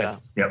 64. Okay. Yeah.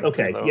 Yep.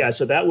 Okay. Yeah.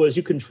 So that was,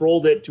 you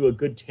controlled it to a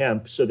good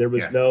temp. So there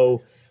was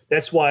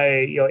that's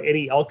why,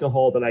 any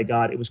alcohol that I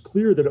got, it was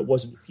clear that it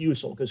wasn't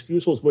fusel, because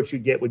fusel is what you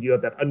get when you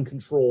have that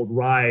uncontrolled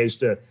rise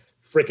to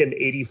frickin'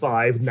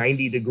 85,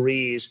 90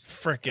 degrees.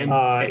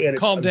 Frickin'.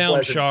 Calm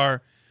down,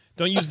 Char.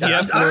 Don't use the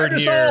F word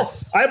here.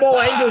 I'm all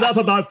angered up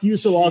about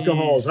fusel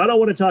alcohols. I don't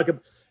want to talk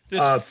about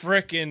this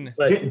frickin'.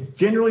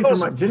 Generally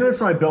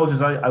for my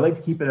Belgians, I like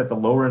to keep it at the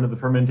lower end of the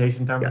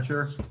fermentation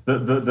temperature. Yeah.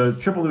 The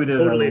triple that we did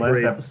on the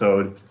last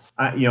episode,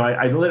 I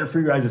let it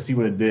free rise to see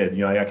what it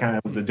did. I kind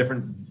of was a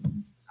different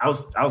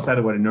outside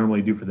of what I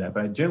normally do for that,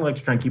 but I generally like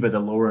to try and keep it at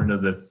the lower end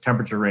of the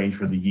temperature range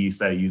for the yeast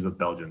that I use with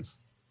Belgians.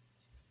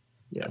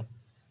 Yeah.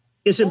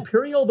 Is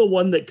Imperial the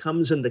one that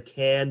comes in the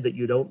can that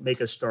you don't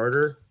make a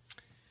starter?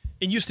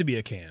 It used to be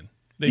a can.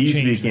 They used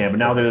to be a can, but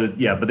now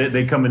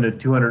they come into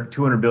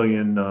 200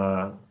 billion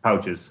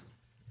pouches.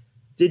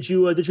 Did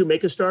you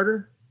make a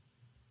starter?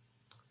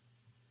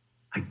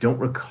 I don't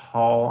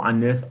recall on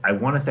this. I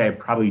want to say I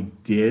probably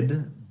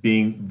did.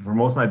 Being for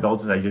most of my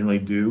Belgians, I generally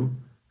do.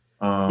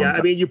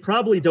 You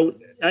probably don't.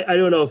 I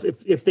don't know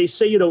if they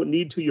say you don't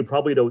need to, you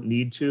probably don't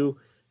need to.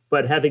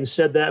 But having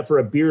said that, for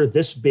a beer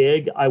this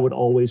big, I would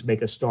always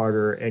make a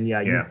starter. And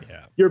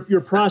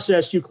your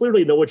process, you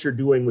clearly know what you're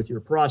doing with your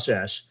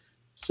process.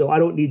 So I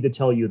don't need to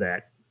tell you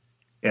that.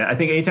 Yeah, I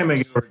think anytime I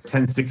go over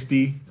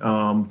 1060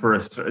 for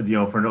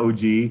an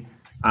OG,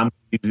 I'm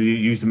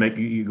used to make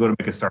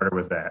a starter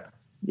with that.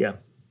 Yeah.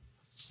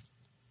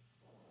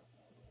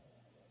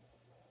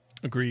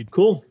 Agreed.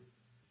 Cool.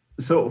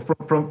 So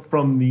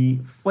from the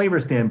flavor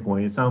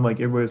standpoint, it sounded like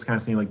everybody was kind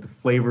of saying like the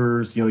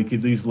flavors. You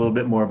could use a little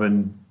bit more of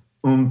an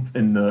oomph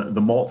in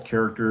the malt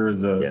character,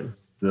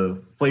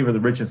 the flavor, the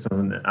richness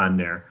on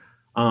there.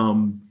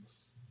 I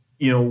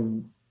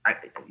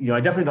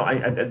definitely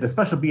don't. The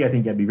special B, I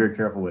think you have to be very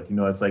careful with.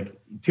 It's like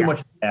too much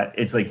of that.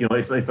 It's like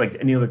it's like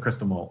any other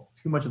crystal malt.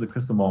 Too much of the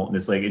crystal malt, and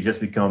it's like it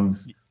just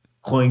becomes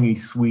cloyingly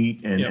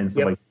sweet and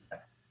stuff like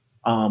that.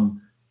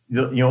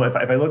 if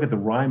I look at the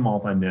rye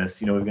malt on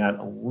this, we've got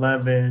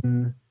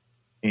 11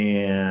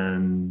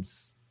 and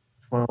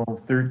 12,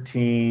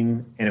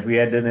 13, and if we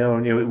had to,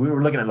 we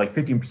were looking at like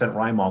 15%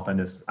 rye malt on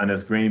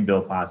this grain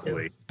bill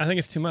possibly. I think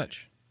it's too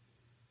much.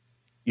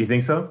 You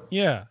think so?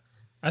 Yeah,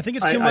 I think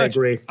it's too much. I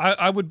agree.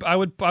 I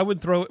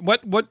would throw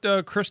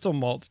what crystal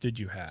malts did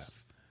you have?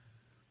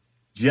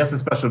 Just a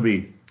special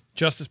B.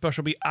 Just a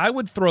special B. I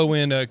would throw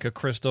in a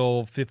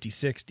crystal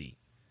 50-60.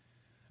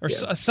 Or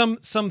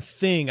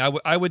something.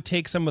 I would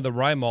take some of the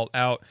rye malt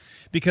out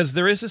because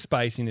there is a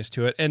spiciness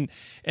to it, and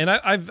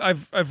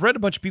I've read a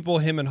bunch of people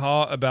hem and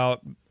haw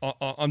about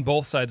on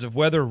both sides of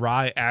whether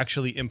rye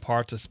actually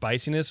imparts a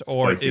spiciness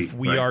or if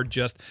we are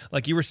just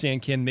like you were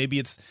saying, Ken. Maybe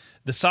it's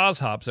the Saaz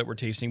hops that we're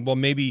tasting. Well,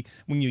 maybe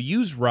when you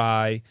use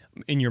rye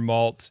in your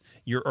malts,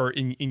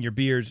 in your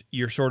beers,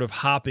 you're sort of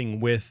hopping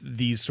with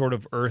these sort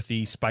of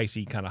earthy,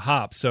 spicy kind of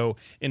hops. So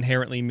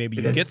inherently, maybe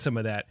you get some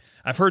of that.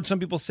 I've heard some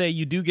people say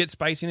you do get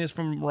spiciness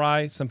from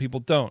rye. Some people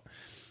don't.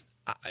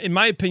 In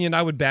my opinion,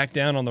 I would back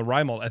down on the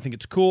rye malt. I think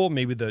it's cool.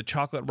 Maybe the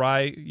chocolate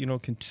rye,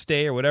 can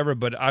stay or whatever.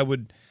 But I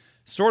would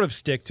sort of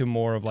stick to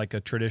more of like a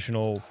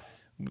traditional,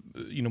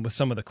 with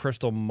some of the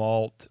crystal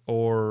malt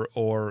or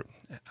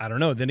I don't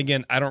know. Then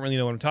again, I don't really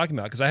know what I'm talking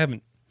about because I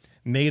haven't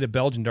made a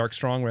Belgian dark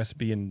strong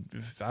recipe in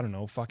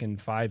fucking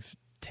 5-10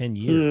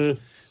 years.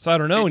 So I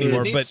don't know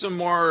anymore. It needs some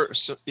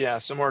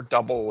more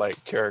double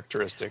like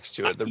characteristics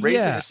to it. The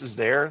raisiness is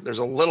there. There's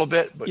a little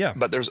bit,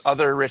 but there's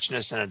other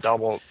richness in a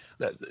double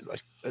that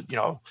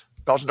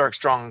Belgian dark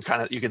strong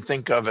kind of you can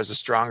think of as a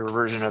stronger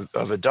version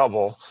of a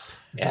double,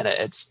 and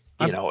it's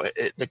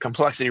the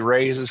complexity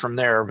raises from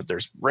there. But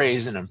there's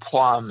raisin and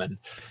plum and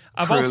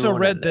I've also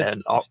read that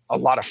a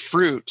lot of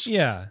fruit.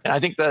 Yeah, and I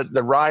think that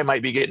the rye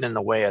might be getting in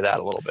the way of that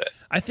a little bit.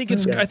 I think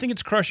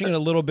it's crushing it a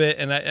little bit,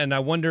 and I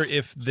wonder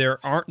if there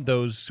aren't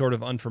those sort of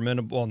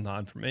unfermentable.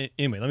 Well,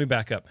 anyway, let me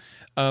back up.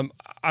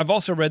 I've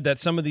also read that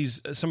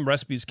some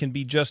recipes can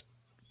be just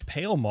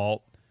pale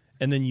malt,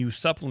 and then you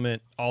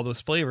supplement all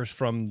those flavors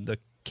from the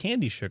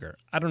candy sugar.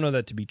 I don't know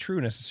that to be true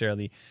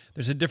necessarily.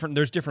 There's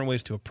different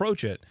ways to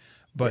approach it,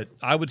 but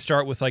I would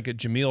start with like a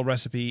Jamil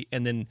recipe,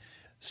 and then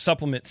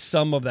supplement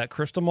some of that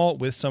crystal malt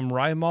with some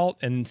rye malt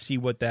and see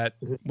what that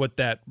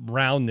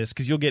roundness,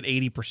 because you'll get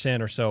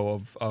 80% or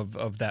so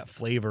of that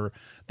flavor,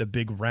 the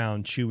big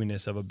round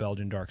chewiness of a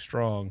Belgian dark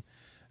strong,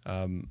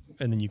 and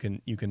then you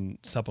can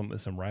supplement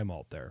with some rye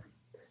malt there.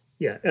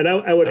 Yeah, and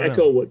I would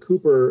echo what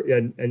Cooper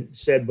and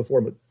said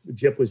before, what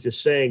Jip was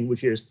just saying,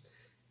 which is,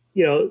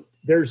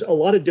 there's a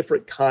lot of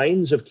different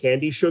kinds of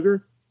candy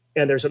sugar,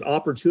 and there's an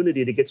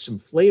opportunity to get some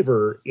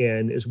flavor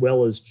in as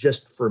well as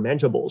just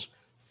fermentables.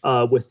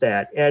 With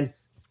that. And,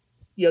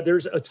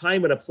 there's a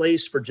time and a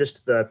place for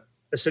just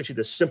essentially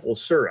the simple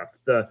syrup,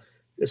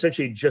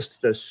 essentially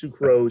just the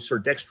sucrose or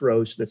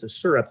dextrose that's a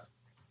syrup.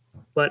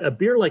 But a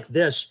beer like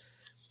this,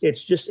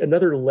 it's just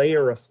another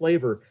layer of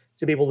flavor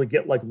to be able to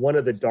get like one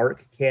of the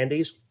dark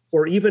candies,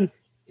 or even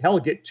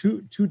get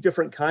two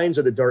different kinds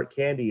of the dark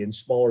candy in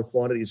smaller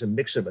quantities and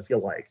mix them if you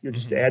like. You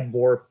just add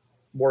more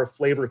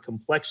flavor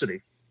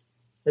complexity.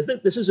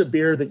 This is a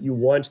beer that you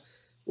want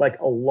like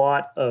a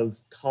lot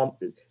of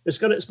it's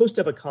supposed to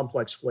have a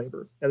complex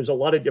flavor, and there's a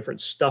lot of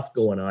different stuff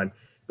going on.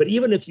 But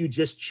even if you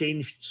just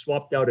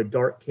swapped out a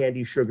dark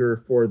candy sugar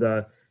for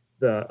the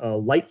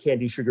light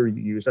candy sugar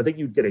you use, I think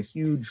you'd get a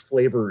huge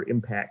flavor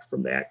impact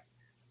from that.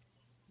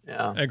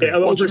 Yeah, maybe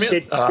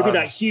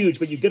not huge,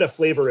 but you get a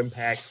flavor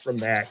impact from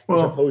that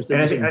as opposed to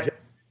using.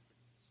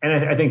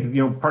 And I think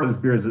part of this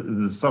beer is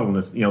the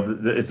subtleness.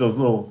 It's those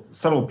little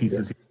subtle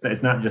pieces.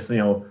 It's not just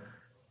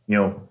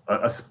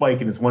a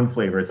spike in this one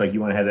flavor. It's like you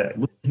want to have that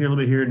a little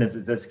bit here, and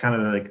it's kind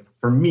of like,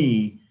 for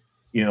me,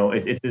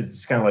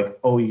 it's kind of like,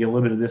 you get a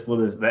little bit of this, a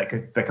little bit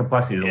of that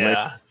complexity.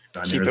 Yeah,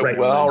 keep it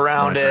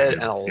well-rounded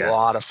and a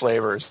lot of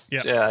flavors.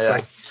 Yeah.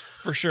 Right.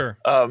 For sure.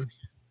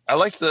 I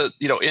like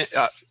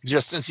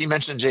just since he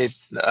mentioned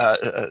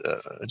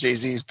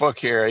Jay-Z's book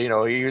here, he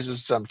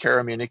uses some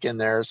caramunic in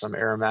there, some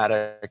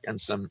aromatic, and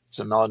some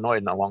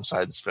melanoidin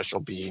alongside the special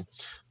B,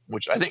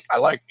 which I think I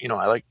like.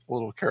 I like a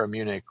little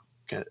caramunic.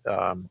 Can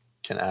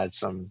add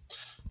some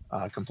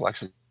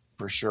complexity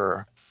for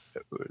sure.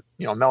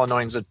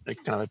 Melanoidin's a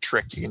kind of a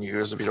trick you can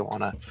use if you don't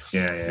want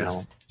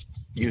to,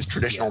 use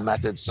traditional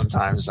methods.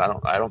 Sometimes I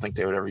don't think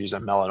they would ever use a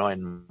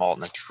melanoidin malt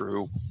in a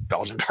true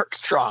Belgian dark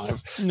strong.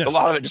 No. A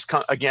lot of it just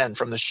comes again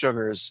from the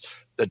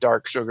sugars, the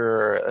dark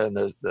sugar and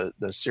the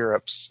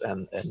syrups,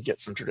 and get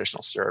some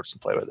traditional syrups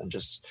and play with it, and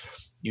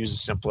just use a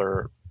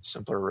simpler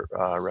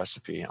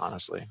recipe.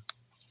 Honestly.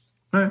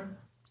 All right.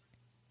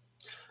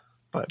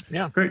 But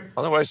yeah, great.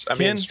 Otherwise, I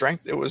mean,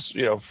 strength. It was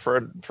for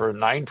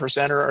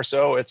 9% or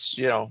so.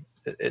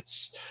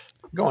 It's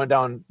going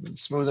down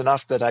smooth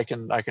enough that I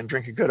can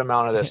drink a good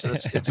amount of this, and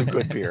it's a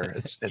good beer.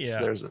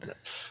 There's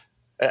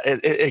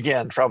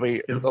again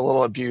probably a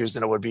little abused,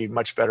 and it would be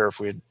much better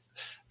if we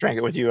drank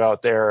it with you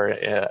out there.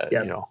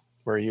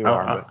 Where you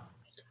are.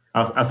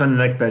 I'll send the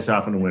next batch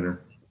off in the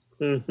winter.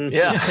 Mm-hmm.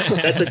 Yeah,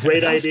 that's a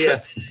great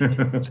idea.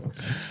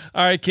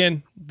 All right,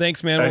 Ken.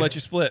 Thanks, man. We'll let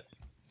you split.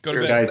 Go to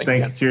Cheers. bed. Guys,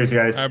 thanks. Cheers,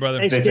 guys. All right, brother.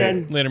 Thanks, Stay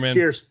safe. Ken. Later, man.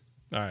 Cheers.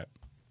 All right.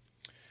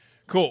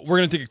 Cool. We're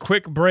going to take a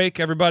quick break,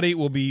 everybody.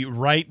 We'll be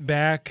right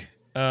back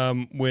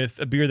with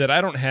a beer that I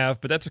don't have,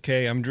 but that's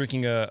okay. I'm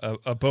drinking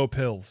a Bo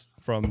Pills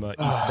from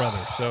East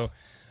Brothers, so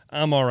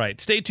I'm all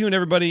right. Stay tuned,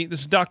 everybody.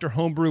 This is Dr.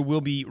 Homebrew.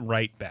 We'll be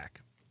right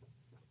back.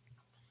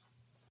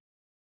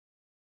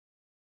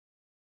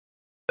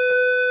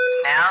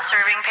 Now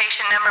serving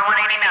patient number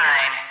 189.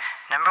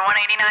 Number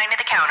 189 to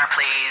the counter,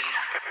 please.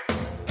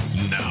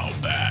 Now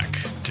back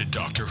to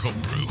Dr.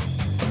 Homebrew.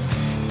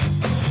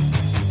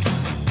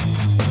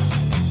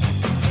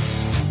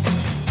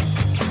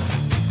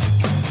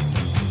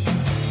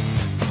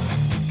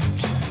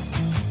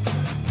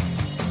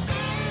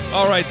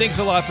 All right, thanks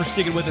a lot for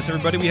sticking with us,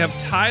 everybody. We have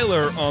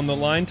Tyler on the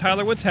line.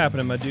 Tyler, what's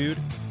happening, my dude?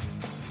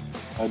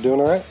 Doing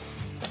all right.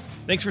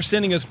 Thanks for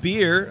sending us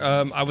beer.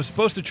 I was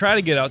supposed to try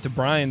to get out to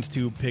Brian's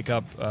to pick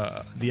up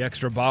the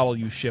extra bottle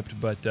you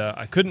shipped, but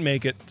I couldn't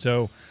make it,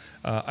 so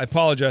I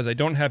apologize. I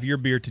don't have your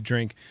beer to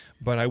drink,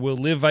 but I will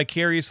live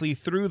vicariously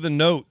through the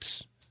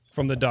notes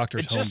from the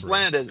Doctor's It just Homebrew.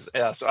 landed.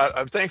 Yeah, so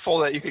I'm thankful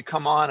that you could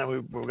come on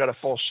and we've got a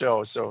full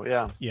show. So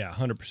yeah, Yeah,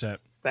 100%.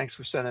 thanks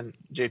for sending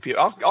JP.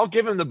 I'll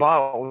give him the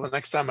bottle the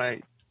next time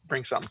I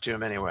bring something to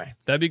him anyway.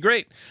 That'd be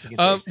great. You can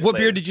taste it What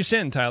beer later. did you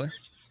send, Tyler?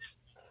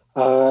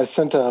 I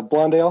sent a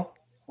blonde ale.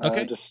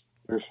 Okay. Just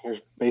your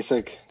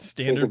basic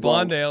Standard basic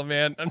blonde ale,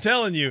 man. I'm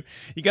telling you,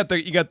 you got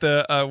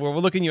the. We're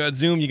looking you at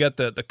Zoom. You got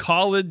the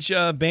college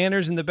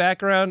banners in the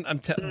background.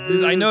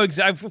 I know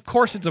exactly. Of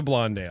course, it's a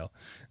blonde ale.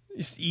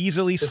 It's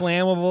easily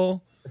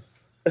slammable.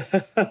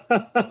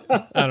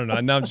 I don't know.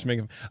 Now I'm just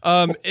making.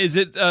 Is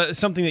it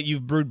something that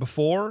you've brewed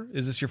before?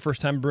 Is this your first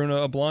time brewing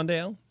a blonde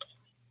ale?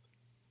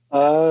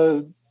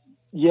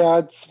 Yeah,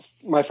 it's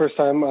my first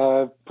time.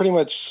 Pretty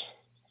much,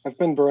 I've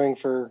been brewing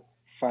for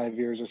 5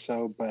 years or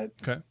so, but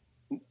Okay.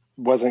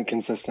 wasn't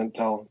consistent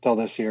till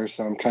this year.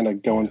 So I'm kind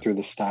of going through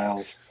the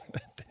styles.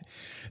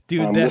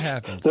 Dude, that this,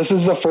 happens. This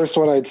is the first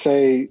one I'd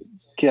say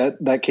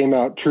that came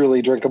out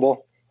truly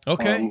drinkable.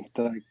 Okay.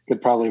 That I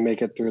could probably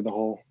make it through the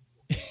whole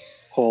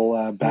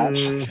batch.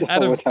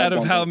 out without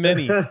of how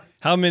bumping. many?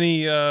 How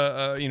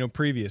many?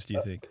 Previous? Do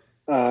you think?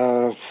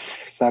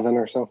 7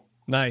 or so.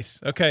 Nice.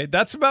 Okay,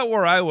 that's about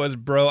where I was,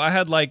 bro. I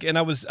had and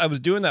I was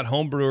doing that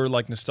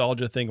homebrewer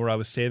nostalgia thing where I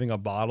was saving a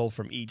bottle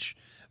from each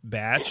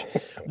batch,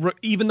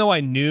 even though I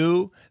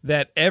knew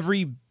that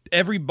every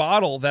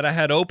bottle that I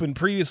had opened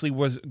previously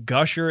was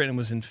gusher and it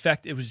was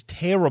infected. It was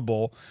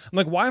terrible. I'm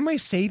like, why am I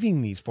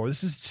saving these for?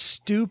 This is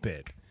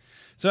stupid.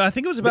 So I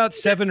think it was about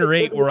 7 or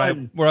 8 where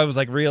I was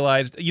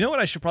realized, you know what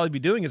I should probably be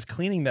doing is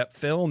cleaning that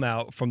film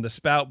out from the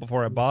spout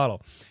before I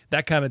bottle.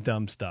 That kind of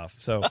dumb stuff.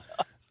 So.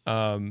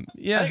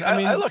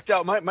 I looked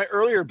out my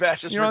earlier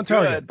batches You're were on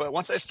target. good, but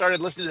once I started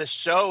listeing to this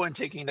show and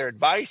taking their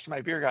advice,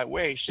 my beer got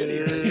way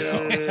shittier.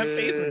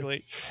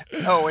 Basically.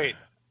 Oh wait.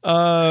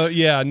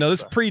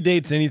 This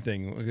predates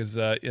anything because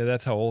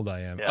that's how old I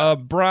am. Yeah.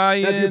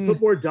 Brian. Have you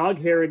put more dog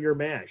hair in your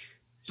mash?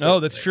 Oh,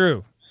 that's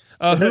true.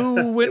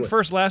 Who went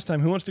first last time?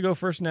 Who wants to go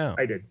first now?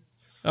 I did.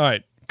 All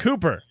right,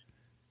 Cooper.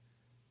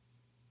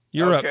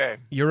 You're Okay. up.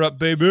 You're up,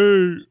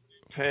 baby.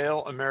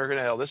 Pale American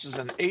Ale. This is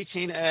an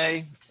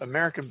 18A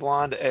American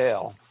Blonde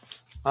Ale.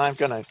 I'm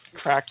gonna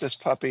crack this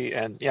puppy,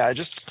 and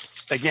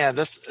this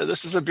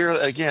is a beer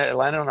that it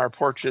landed on our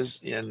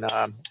porches in.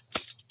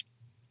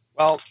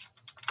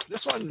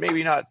 This one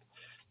maybe not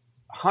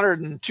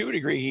 102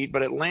 degree heat,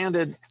 but it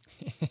landed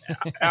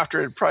after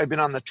it had probably been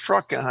on the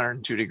truck at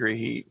 102 degree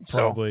heat.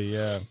 Probably,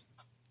 yeah.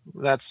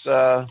 So that's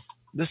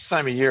this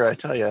time of year. I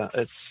tell you,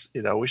 it's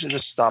we should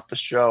just stop the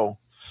show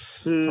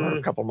for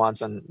a couple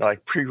months and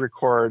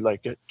pre-record,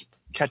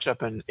 catch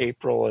up in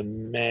April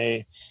and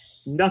May.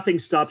 Nothing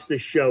stops the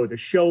show. The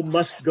show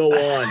must go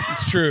on.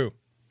 It's true.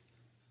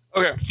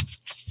 Okay.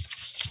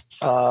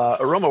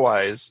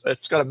 Aroma-wise,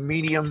 it's got a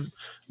medium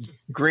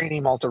grainy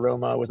malt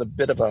aroma with a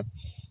bit of a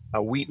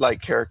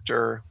wheat-like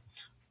character.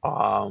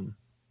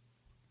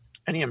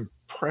 Any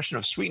impression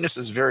of sweetness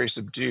is very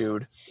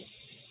subdued.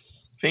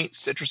 Faint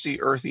citrusy,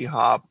 earthy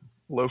hop,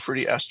 low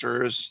fruity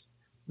esters,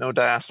 no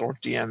diacetyl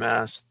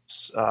DMS,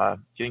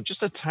 getting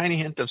just a tiny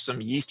hint of some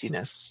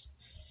yeastiness.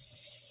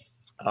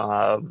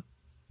 I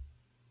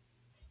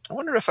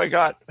wonder if I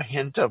got a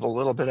hint of a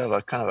little bit of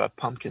a kind of a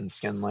pumpkin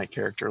skin-like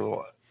character, a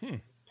little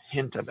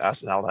hint of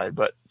acetaldehyde,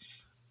 but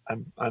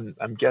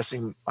I'm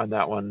guessing on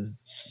that one.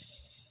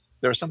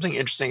 There was something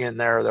interesting in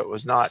there that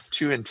was not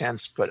too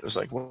intense, but it was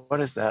like, what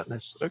is that? And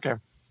it's okay.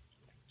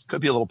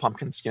 Could be a little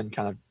pumpkin skin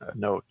kind of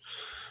note.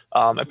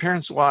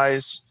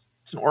 Appearance-wise,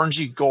 it's an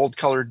orangey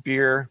gold-colored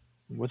beer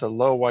with a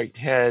low white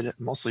head,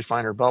 mostly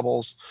finer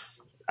bubbles.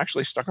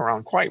 Actually stuck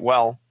around quite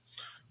well.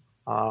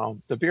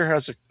 The beer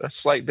has a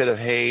slight bit of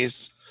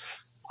haze,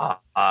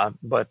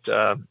 but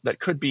that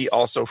could be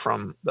also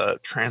from the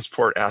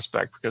transport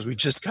aspect, because we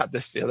just got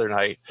this the other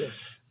night. Yeah.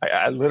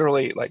 I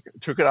literally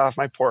took it off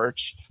my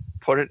porch,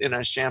 put it in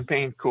a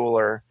champagne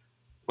cooler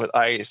with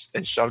ice,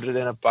 and shoved it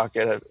in a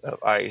bucket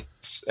of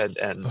ice and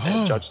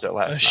judged it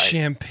last night. A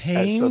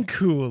champagne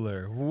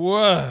cooler.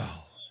 Whoa.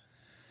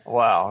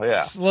 Wow,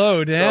 yeah.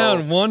 Slow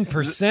down, So,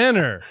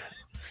 1%er.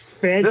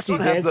 Fancy,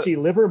 one has fancy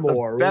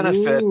Livermore. the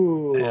benefit.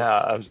 Ooh.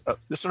 Yeah,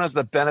 this one has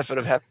the benefit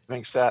of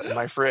having sat in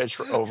my fridge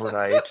for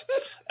overnight,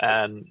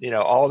 and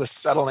all the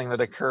settling that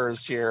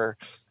occurs here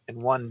in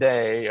one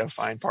day of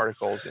fine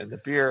particles in the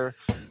beer.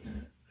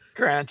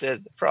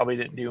 Granted, probably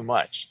didn't do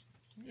much.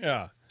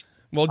 Yeah.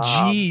 Well,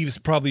 Jeeves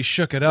probably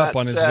shook it up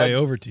on his way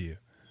over to you.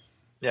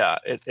 Yeah,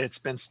 it's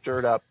been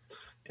stirred up,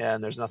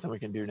 and there's nothing we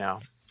can do now.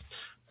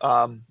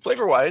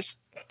 Flavor-wise,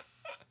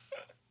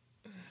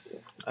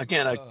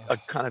 again, a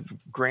kind of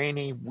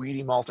grainy,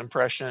 weedy malt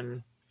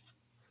impression,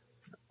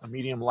 a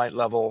medium light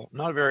level,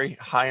 not a very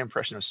high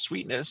impression of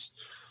sweetness,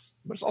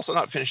 but it's also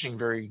not finishing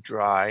very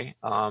dry.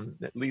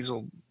 It leaves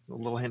a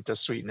little hint of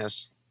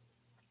sweetness.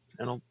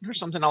 And there's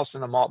something else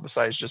in the malt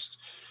besides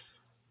just,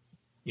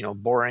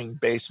 boring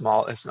base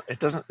malt.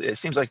 It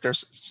seems like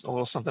there's a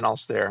little something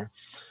else there.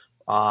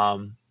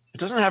 It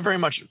doesn't have very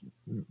much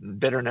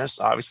bitterness.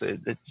 Obviously,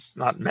 it's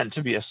not meant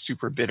to be a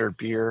super bitter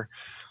beer.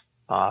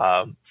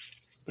 But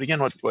again,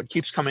 what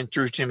keeps coming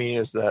through to me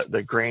is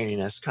the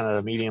graininess, kind of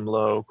the medium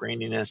low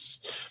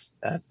graininess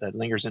that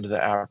lingers into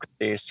the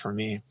aftertaste for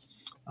me.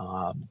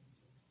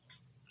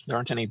 There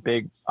aren't any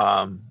big,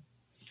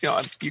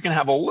 you can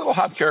have a little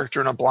hop character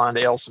in a blonde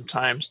ale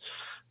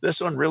sometimes. This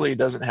one really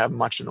doesn't have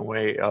much in the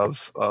way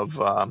of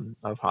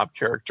hop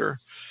character,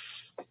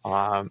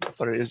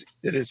 but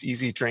it is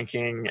easy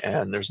drinking,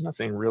 and there's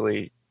nothing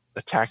really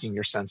attacking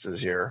your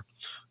senses here.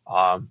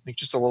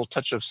 Just a little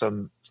touch of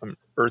some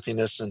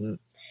earthiness and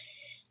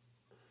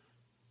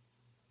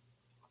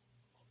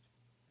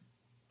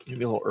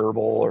maybe a little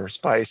herbal or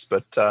spice,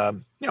 but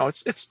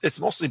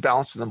it's mostly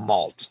balanced in the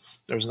malt.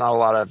 There's not a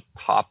lot of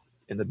hop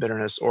in the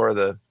bitterness or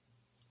the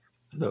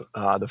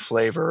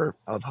flavor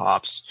of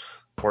hops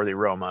or the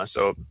aroma.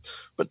 So,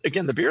 but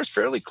again, the beer is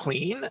fairly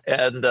clean,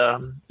 and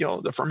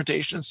the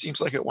fermentation seems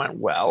like it went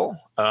well.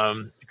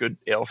 Good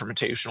ale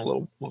fermentation, a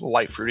little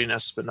light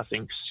fruitiness, but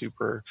nothing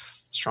super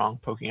strong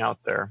poking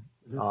out there.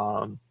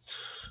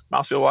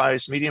 Mouthfeel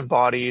wise, medium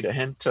bodied, a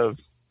hint of,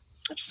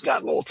 I just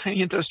got a little tiny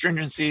hint of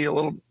astringency, a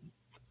little,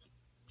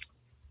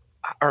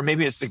 or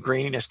maybe it's the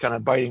graininess kind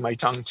of biting my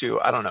tongue too.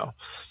 I don't know.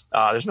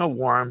 There's no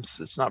warmth.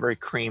 It's not very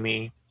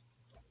creamy.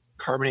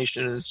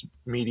 Carbonation is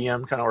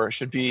medium, kind of where it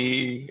should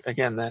be.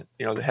 Again, that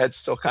the head's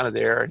still kind of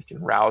there, and you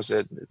can rouse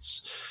it.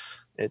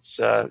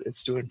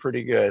 It's doing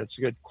pretty good. It's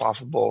a good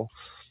quaffable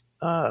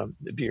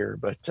beer,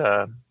 but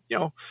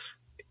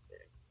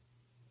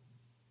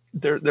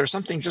there's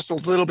something just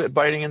a little bit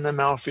biting in the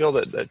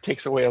mouthfeel that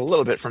takes away a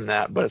little bit from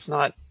that, but it's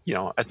not.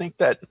 I think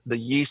that the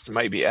yeast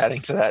might be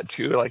adding to that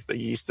too, like the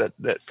yeast that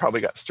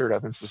probably got stirred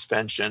up in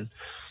suspension,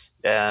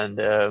 and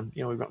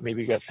we've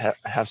maybe got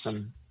have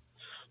some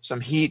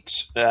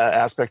heat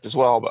aspect as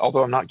well. But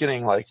although I'm not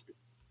getting like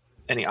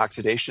any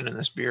oxidation in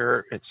this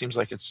beer, it seems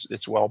like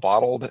it's well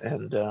bottled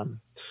and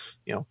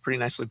pretty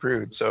nicely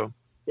brewed. So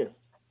yeah,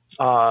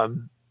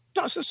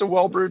 it's just a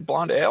well brewed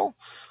blonde ale.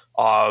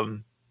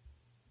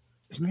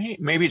 It's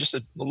maybe just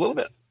a little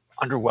bit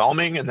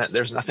underwhelming, and that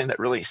there's nothing that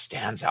really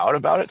stands out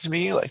about it to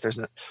me. Like there's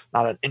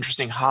not an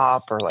interesting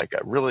hop or like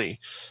a really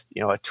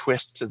a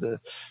twist to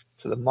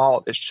the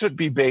malt. It should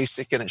be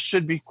basic and it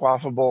should be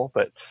quaffable,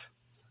 but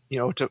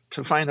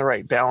to find the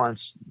right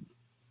balance,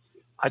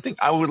 I think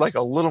I would like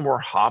a little more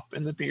hop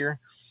in the beer.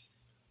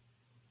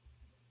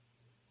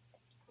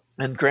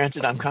 And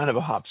granted, I'm kind of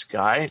a hops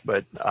guy,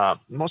 but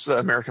most of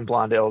the American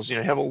blonde ales,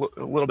 have a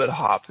little bit of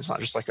hop. It's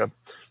not just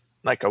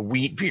like a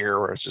wheat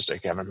beer where it's just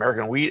like you have an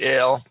American wheat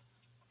ale.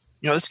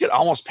 This could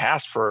almost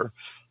pass for,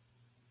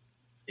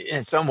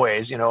 in some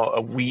ways,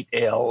 a wheat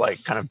ale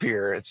like kind of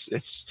beer.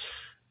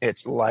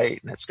 It's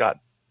light, and it's got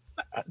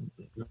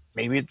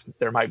maybe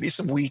there might be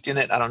some wheat in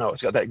it. I don't know.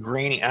 It's got that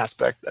grainy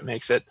aspect that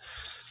makes it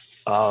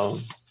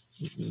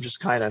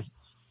just kind of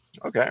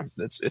okay.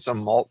 It's a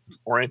malt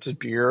oriented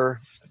beer.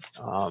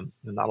 Not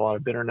a lot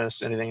of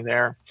bitterness, anything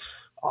there.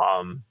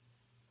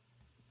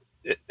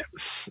 The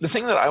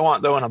thing that I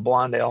want though in a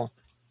blonde ale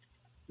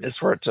is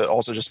for it to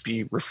also just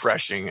be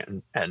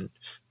refreshing and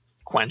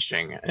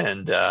quenching.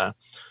 And to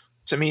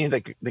me,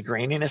 the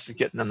graininess is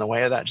getting in the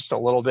way of that just a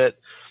little bit.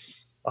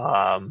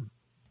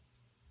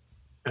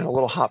 And a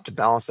little hop to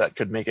balance that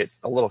could make it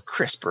a little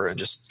crisper and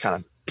just kind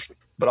of,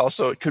 but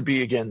also it could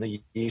be, again, the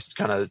yeast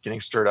kind of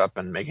getting stirred up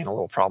and making a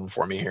little problem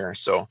for me here.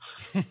 So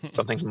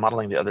something's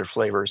muddling the other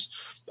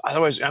flavors.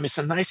 Otherwise, it's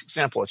a nice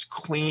example. It's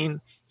clean.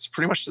 It's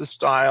pretty much the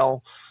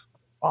style.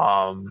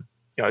 I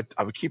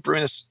would keep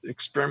brewing this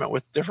experiment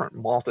with different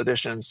malt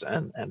additions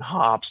and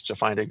hops to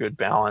find a good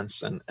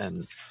balance and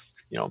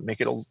make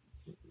it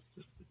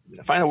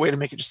find a way to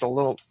make it just a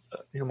little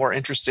more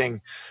interesting.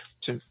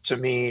 To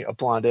me, a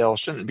blonde ale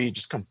shouldn't be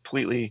just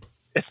completely.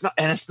 It's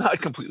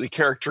not completely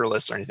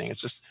characterless or anything.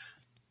 It's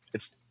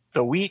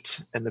the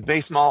wheat and the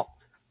base malt.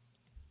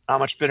 Not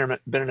much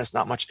bitterness,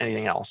 not much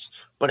anything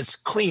else. But it's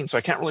clean, so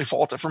I can't really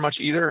fault it for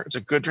much either. It's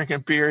a good drinking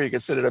beer. You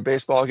could sit at a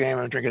baseball game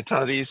and drink a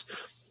ton of these.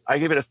 I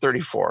give it a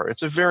 34.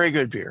 It's a very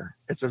good beer.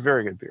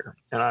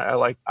 And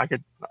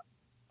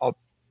I'll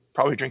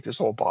probably drink this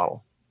whole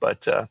bottle.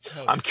 But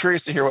I'm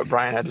curious to hear what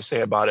Brian had to say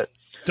about it.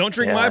 Don't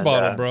drink my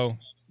bottle, bro.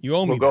 You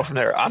owe me. We'll go from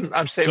there.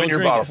 I'm saving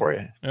your bottle for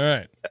you. All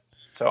right.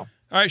 So. All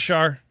right,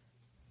 Shar.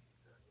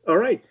 All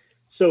right.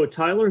 So,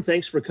 Tyler,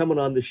 thanks for coming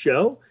on the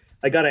show.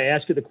 I got to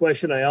ask you the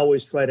question I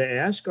always try to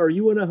ask. Are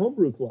you in a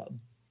homebrew club?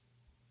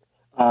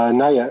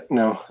 Not yet,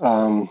 no.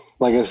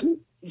 Like I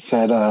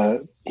said,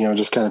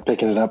 just kind of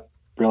picking it up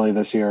really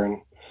this year.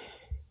 And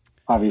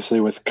obviously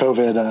with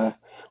COVID,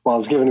 while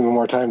it's given me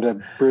more time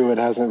to brew, it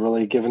hasn't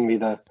really given me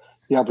the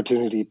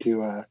opportunity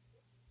to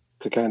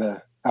kind of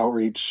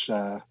outreach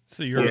so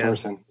you're in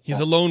person. He's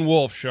a lone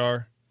wolf,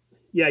 Shar.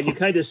 Yeah, you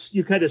kind of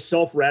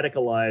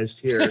self-radicalized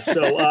here.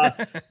 So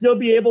you'll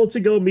be able to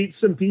go meet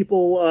some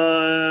people,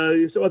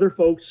 some other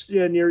folks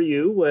near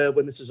you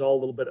when this is all a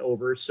little bit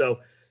over. So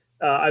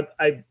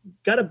I've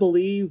got to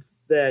believe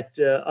that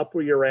up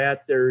where you're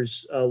at,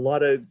 there's a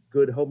lot of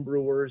good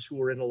homebrewers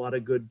who are in a lot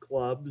of good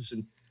clubs,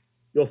 and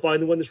you'll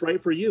find the one that's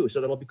right for you.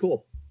 So that'll be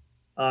cool.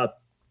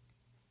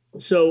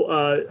 So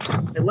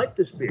I like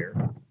this beer,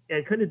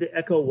 and kind of to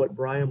echo what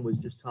Brian was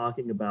just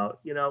talking about,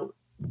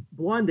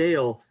 blonde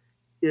ale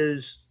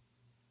is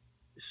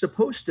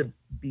supposed to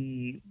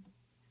be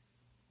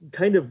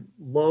kind of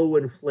low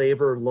in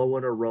flavor, low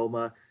in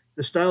aroma.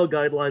 The style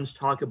guidelines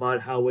talk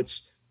about how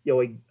it's,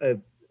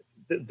 the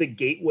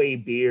gateway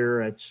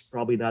beer. It's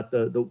probably not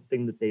the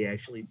thing that they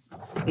actually,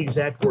 the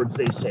exact words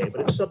they say,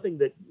 but it's something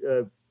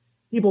that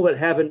people that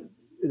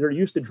they're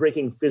used to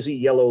drinking fizzy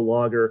yellow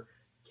lager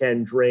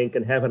can drink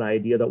and have an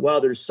idea that, wow,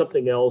 there's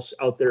something else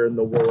out there in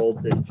the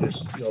world than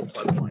just,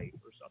 Bud Light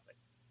or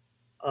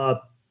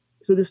something.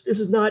 So this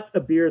is not a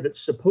beer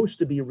that's supposed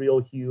to be real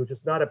huge.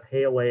 It's not a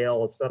pale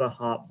ale. It's not a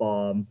hot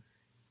bomb.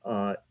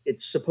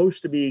 It's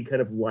supposed to be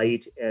kind of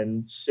light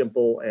and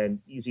simple and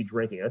easy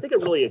drinking. I think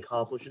it really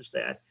accomplishes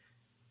that.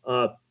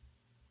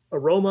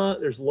 Aroma,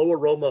 there's low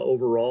aroma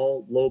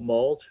overall, low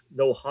malt,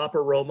 no hop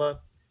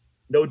aroma,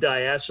 no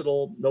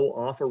diacetyl, no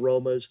off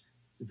aromas.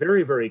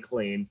 Very, very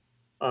clean.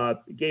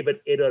 Gave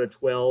it 8 out of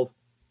 12.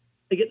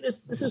 Again,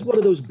 this is one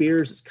of those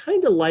beers. It's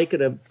kind of like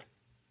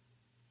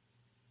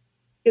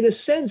in a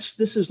sense,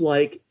 this is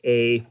like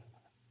a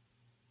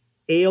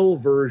ale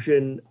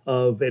version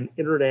of an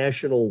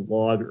international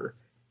lager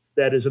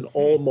that is an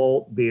all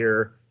malt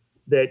beer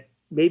that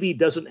maybe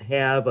doesn't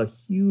have a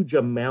huge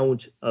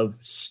amount of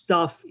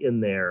stuff in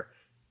there,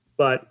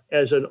 but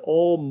as an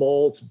all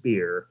malt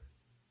beer,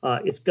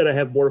 it's going to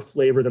have more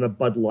flavor than a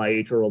Bud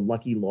Light or a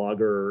Lucky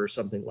Lager or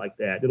something like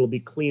that. It'll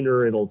be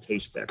cleaner. It'll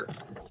taste better.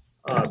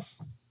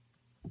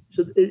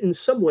 So in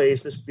some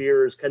ways, this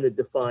beer is kind of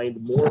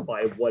defined more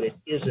by what it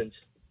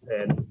isn't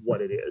than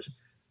what it is.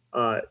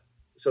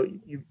 So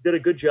you did a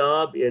good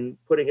job in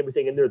putting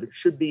everything in there that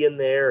should be in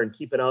there and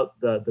keeping out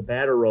the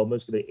bad aroma.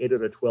 It's going to be 8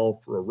 out of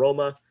 12 for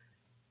aroma.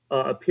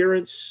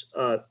 Appearance,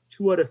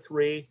 2 out of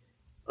 3.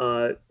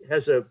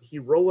 Has a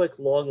heroic,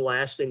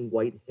 long-lasting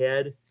white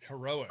head.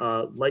 Heroic.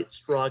 Light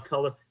straw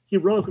color.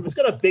 Heroic. If it's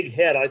got a big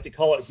head, I like to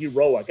call it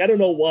heroic. I don't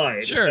know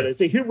why. Sure.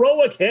 It's a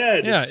heroic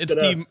head. Yeah,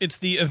 it's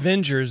the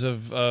Avengers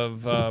of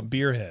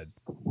Beerhead.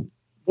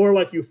 More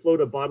like you float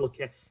a bottle of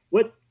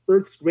what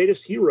Earth's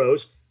greatest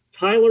heroes?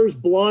 Tyler's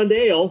Blonde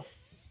Ale.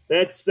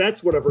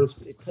 That's one of hers.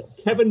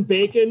 Kevin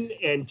Bacon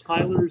and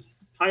Tyler's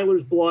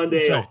Blonde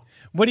Ale. Right.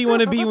 What do you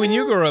want to be when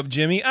you grow up,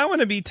 Jimmy? I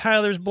want to be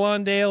Tyler's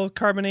Blonde Ale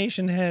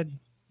carbonation head.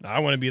 I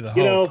want to be the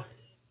Hulk.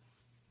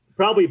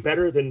 Probably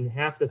better than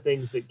half the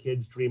things that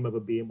kids dream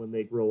of being when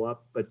they grow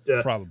up. But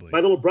probably. My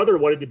little brother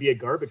wanted to be a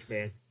garbage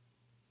man.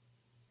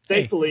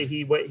 Thankfully,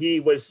 he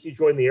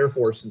joined the Air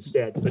Force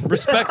instead. But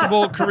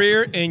respectable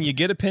career, and you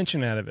get a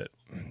pension out of it.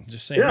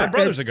 Just saying. Yeah, my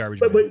brother's a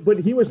garbage man. But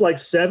he was like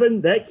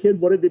 7. That kid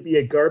wanted to be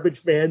a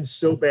garbage man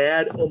so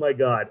bad. Oh my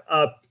God.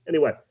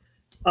 Anyway,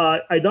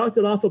 I knocked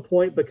it off a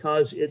point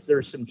because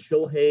there's some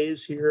chill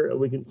haze here.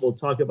 We'll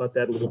talk about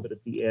that a little bit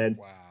at the end.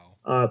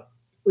 Wow.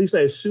 At least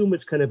I assume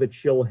it's kind of a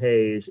chill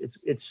haze.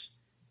 It's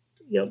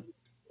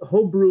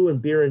homebrew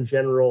and beer in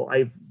general.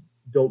 I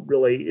don't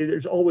really.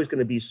 There's always going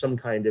to be some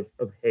kind of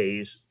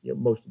haze,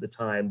 most of the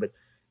time. But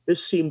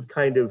this seemed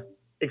kind of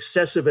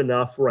excessive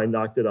enough where I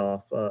knocked it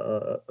off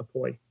a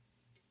point.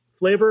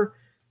 Flavor,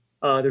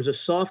 there's a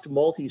soft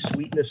malty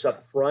sweetness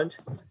up front.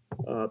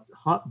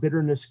 Hot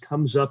bitterness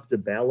comes up to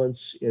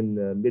balance in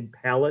the mid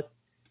palate.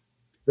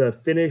 The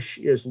finish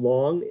is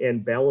long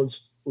and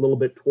balanced a little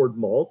bit toward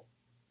malt.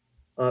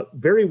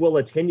 Very well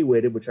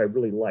attenuated, which I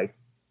really like.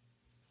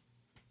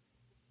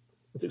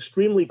 It's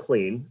extremely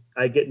clean.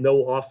 I get no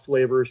off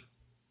flavors,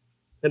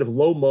 kind of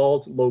low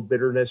malt, low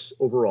bitterness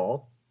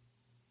overall.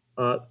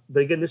 But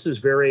again, this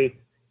is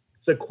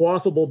it's a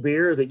quaffable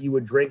beer that you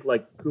would drink,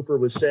 like Cooper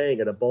was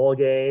saying, at a ball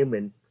game,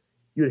 and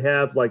you'd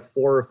have like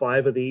 4 or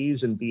 5 of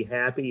these and be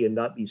happy and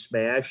not be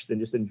smashed and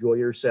just enjoy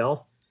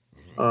yourself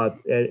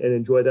and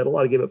enjoy that a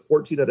lot. I give it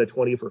 14 out of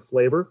 20 for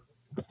flavor.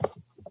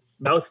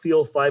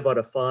 Mouthfeel, 5 out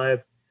of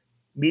 5.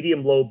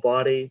 Medium low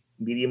body,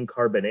 medium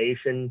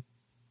carbonation,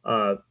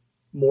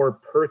 more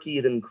perky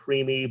than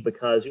creamy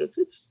because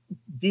it's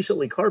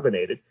decently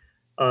carbonated,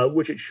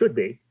 which it should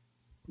be.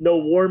 No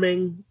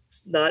warming,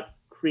 it's not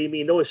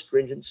creamy, no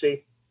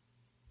astringency.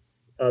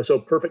 So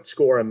perfect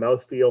score on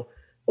mouthfeel.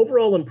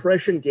 Overall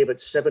impression gave it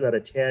 7 out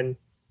of 10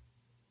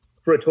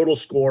 for a total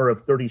score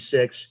of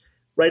 36,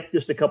 right?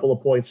 Just a couple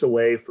of points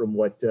away from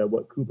what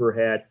Cooper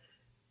had.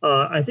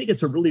 I think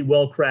it's a really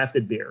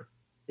well-crafted beer.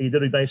 You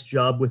did a nice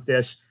job with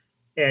this.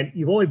 And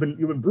you've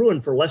been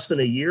brewing for less than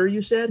a year,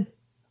 you said?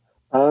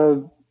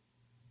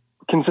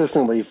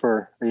 Consistently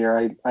for a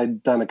year.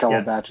 I'd done a couple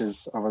of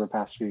batches over the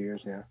past few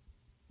years, yeah.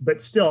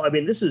 But still, I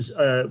mean, this is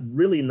a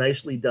really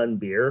nicely done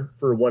beer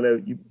for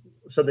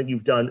something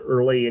you've done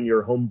early in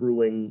your home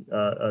brewing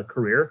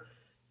career.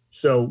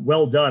 So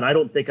well done. I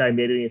don't think I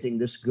made anything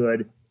this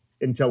good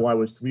until I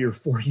was 3 or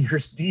 4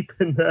 years deep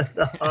in the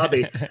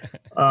hobby.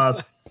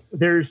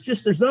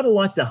 There's not a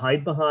lot to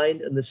hide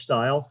behind in this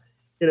style.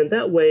 And in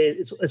that way,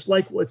 it's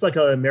like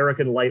an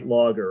American light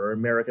lager or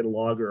American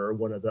lager or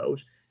one of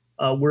those,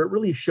 where it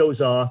really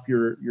shows off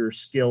your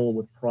skill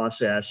with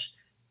process.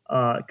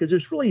 Because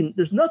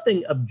there's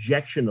nothing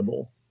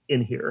objectionable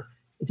in here.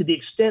 And to the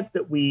extent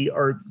that we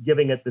are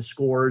giving it the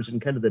scores in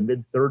kind of the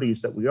mid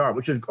 30s that we are,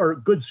 which are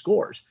good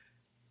scores,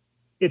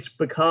 it's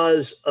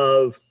because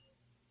of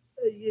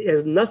it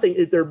has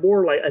nothing. They're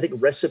more like, I think,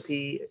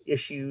 recipe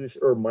issues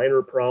or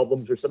minor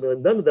problems or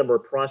something. None of them are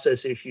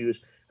process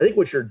issues. I think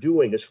what you're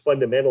doing is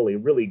fundamentally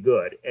really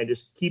good, and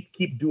just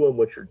keep doing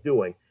what you're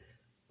doing.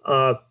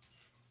 I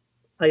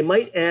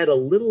might add a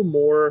little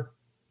more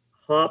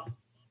hop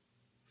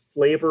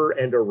flavor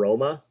and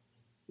aroma,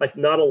 like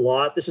not a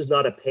lot. This is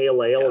not a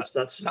pale ale. It's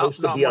not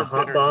supposed to be a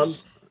hot bomb,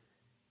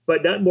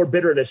 but not more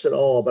bitterness at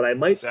all. But I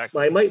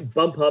might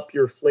bump up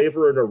your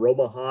flavor and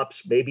aroma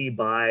hops maybe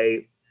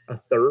by a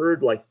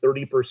third, like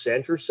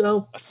 30% or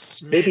so. A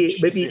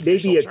smidge, a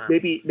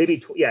smidge.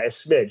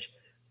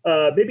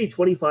 Maybe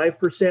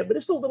 25%, but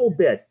just a little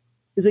bit.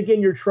 Because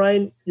again, you're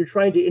trying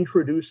to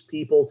introduce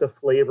people to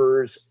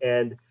flavors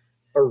and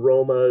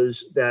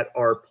aromas that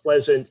are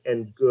pleasant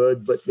and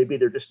good, but maybe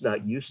they're just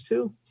not used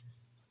to.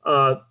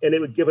 And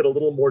it would give it a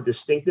little more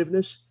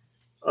distinctiveness.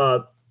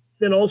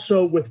 Then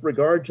also with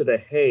regard to the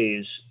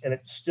haze, and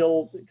it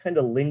still kind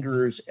of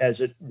lingers as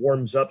it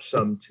warms up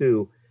some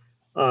too.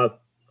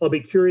 I'll be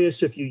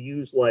curious if you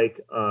use like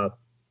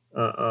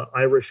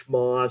Irish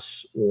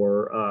moss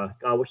or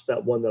what's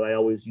that one that I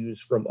always use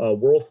from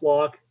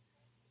Whirlflock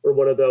or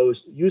one of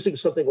those. Using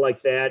something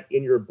like that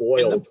in your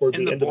boil toward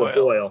the end of the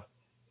boil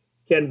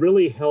can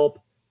really help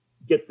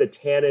get the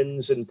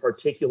tannins and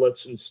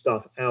particulates and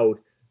stuff out.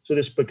 So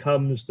this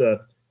becomes the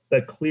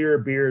clear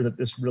beer that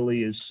this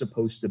really is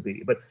supposed to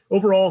be. But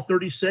overall,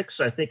 36,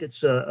 I think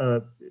it's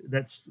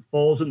that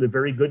falls in the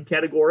very good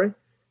category.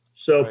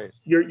 So right.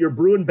 You're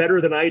brewing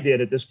better than I did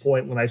at this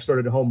point when I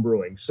started home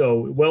brewing.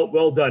 So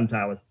well done,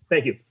 Tyler.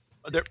 Thank you.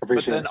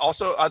 But then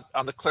also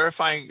on the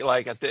clarifying,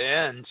 like at the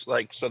end,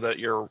 like so that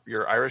your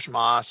Irish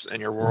moss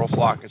and your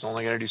Whirlflock is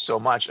only going to do so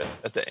much.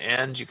 At the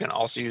end, you can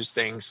also use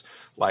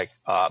things like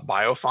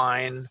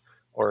biofine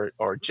or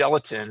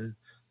gelatin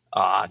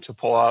to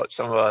pull out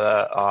some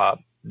of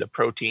the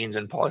proteins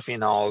and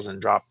polyphenols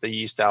and drop the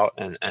yeast out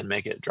and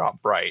make it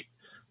drop bright.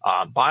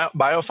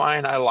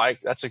 Biofine, I like.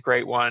 That's a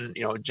great one.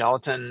 You know,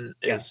 gelatin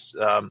is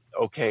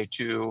okay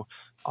too.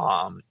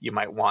 You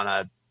might want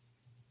to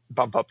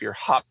bump up your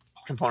hop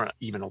component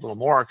even a little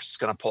more because it's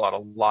going to pull out a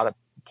lot of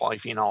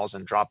polyphenols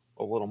and drop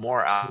a little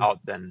more out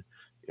than,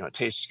 you know, it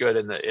tastes good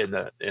in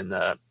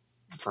the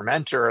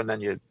fermenter, and then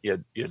you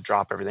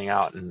drop everything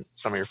out and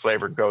some of your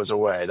flavor goes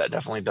away. That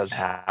definitely does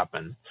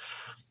happen.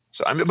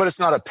 So I mean, but it's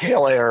not a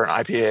pale ale or an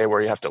IPA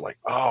where you have to like,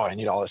 oh, I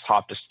need all this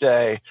hop to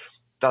stay.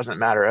 Doesn't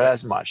matter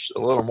as much. A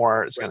little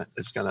more, it's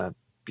gonna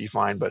be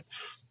fine. But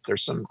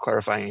there's some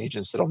clarifying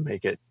agents that'll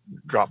make it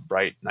drop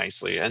bright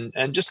nicely, and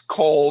just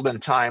cold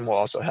and time will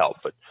also help.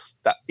 But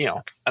that, you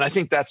know, and I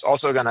think that's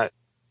also gonna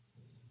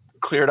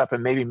clear it up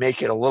and maybe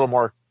make it a little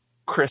more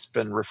crisp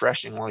and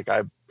refreshing. Like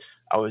I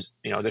was,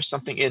 you know, there's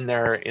something in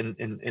there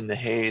in the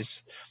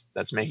haze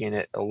that's making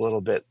it a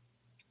little bit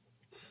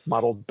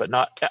muddled, but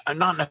not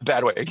in a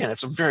bad way. Again,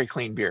 it's a very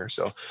clean beer.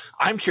 So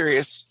I'm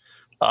curious.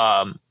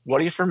 What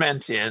do you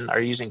ferment in? Are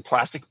you using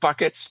plastic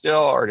buckets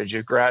still, or did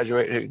you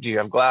graduate? Do you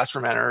have glass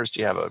fermenters?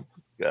 Do you have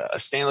a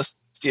stainless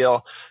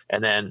steel?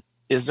 And then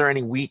is there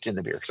any wheat in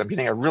the beer? Because I'm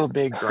getting a real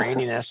big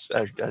graininess,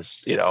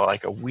 you know,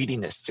 like a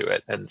wheatiness to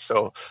it. And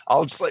so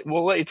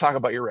we'll let you talk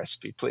about your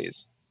recipe,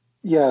 please.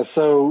 Yeah.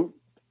 So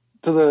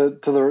to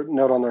the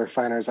note on the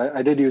refiners,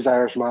 I did use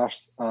Irish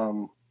moss,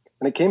 and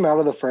it came out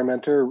of the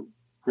fermenter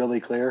really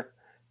clear.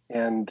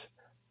 And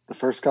the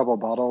first couple of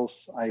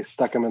bottles, I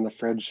stuck them in the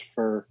fridge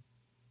for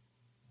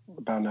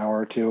about an hour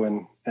or two,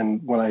 and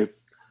when I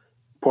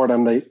poured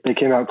them, they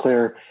came out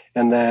clear.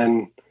 And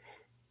then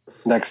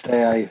next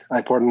day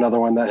I poured another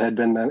one that had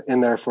been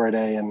in there for a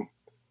day,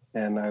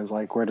 and I was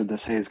like, where did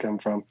this haze come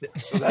from?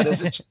 So that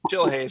is a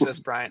chill haze, as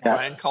Brian. Yeah.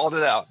 Brian called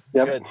it out.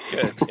 Yep.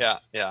 Good.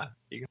 Yeah.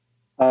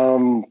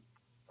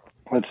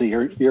 Let's see.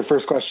 Your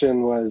first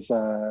question was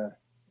the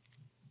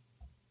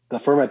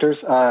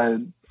fermenters.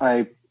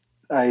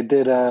 I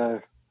did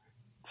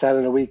sat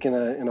in a week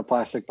in a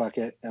plastic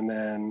bucket, and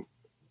then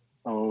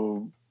a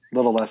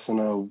little less than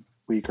a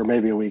week or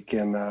maybe a week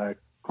in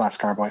glass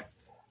carboy.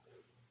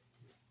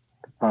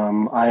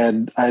 I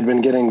had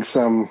been getting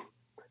some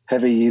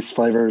heavy yeast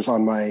flavors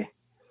on my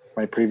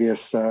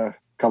previous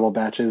couple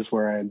batches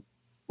where I had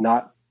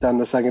not done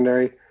the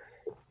secondary,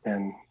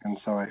 and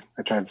so I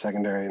tried the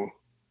secondary, and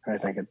I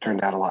think it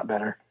turned out a lot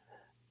better.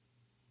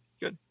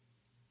 Good.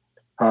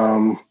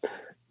 No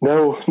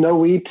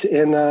wheat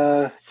in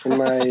my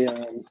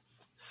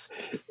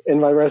in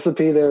my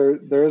recipe.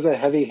 There is a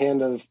heavy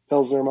hand of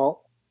Pilsner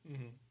malt.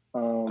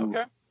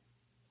 Okay.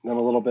 And then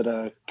a little bit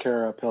of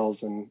Cara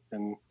Pils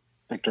and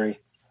Victory.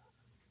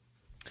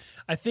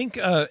 I think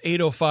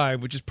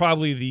 805, which is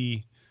probably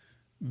the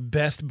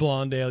best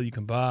blonde ale you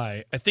can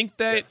buy. I think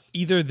that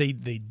either they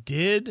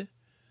did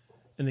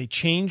and they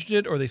changed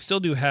it, or they still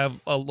do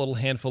have a little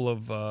handful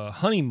of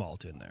honey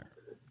malt in there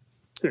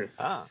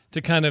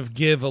to kind of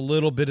give a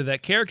little bit of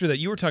that character that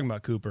you were talking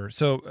about, Cooper.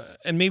 So,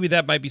 and maybe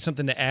that might be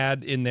something to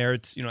add in there.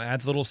 It's,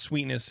 adds a little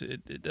sweetness.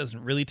 It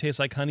doesn't really taste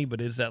like honey, but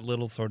is that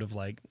little sort of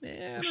like, We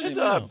should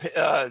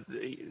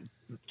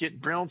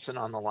get Brilson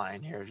on the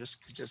line here.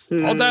 Just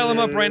I'll dial him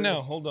up right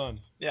now. Hold on.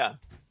 Yeah.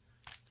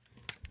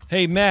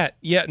 Hey, Matt.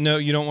 Yeah, no,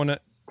 you don't want to.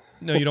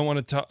 No, you don't want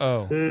to talk.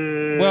 Oh,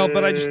 well,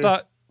 but I just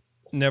thought.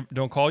 Never.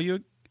 Don't call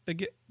you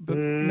again. But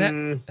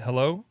Matt,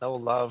 hello. No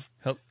love.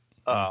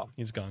 Oh,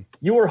 he's gone.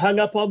 You were hung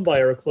up on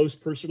by our close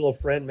personal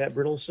friend, Matt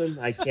Brindleson.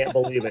 I can't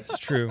believe it. It's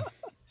true.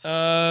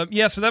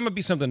 Yeah, so that might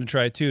be something to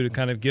try, too, to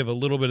kind of give a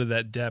little bit of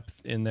that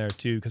depth in there,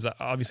 too, because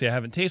obviously I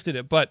haven't tasted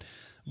it, but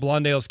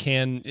blonde ales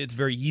it's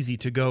very easy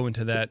to go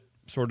into that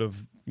sort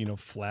of,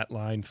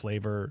 flatline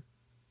flavor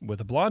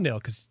with a blonde ale,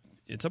 because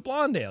it's a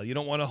blonde ale. You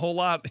don't want a whole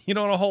lot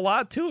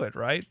to it,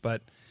 right?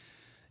 But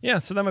yeah,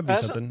 so that might be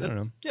something. I don't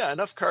know. Yeah,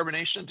 enough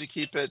carbonation to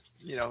keep it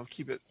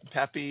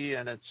peppy,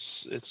 and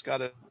it's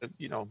got a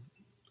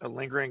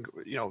lingering,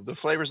 the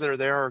flavors that are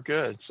there are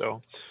good.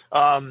 So,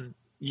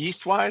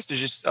 yeast wise,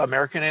 did you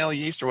American ale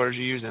yeast, or what did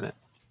you use in it?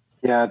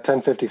 Yeah,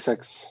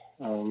 1056.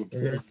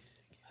 When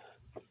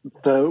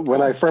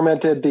I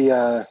fermented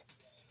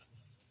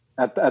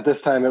at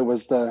this time, it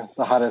was the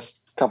hottest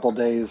couple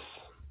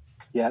days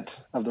yet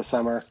of the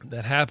summer.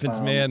 That happens,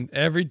 man,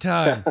 every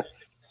time.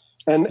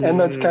 and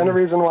that's kind of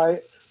reason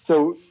why.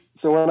 So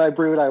when I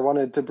brewed, I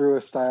wanted to brew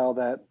a style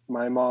that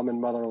my mom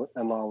and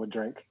mother-in-law would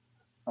drink.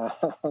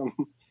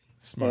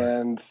 Smart.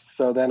 And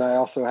so then I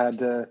also had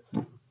to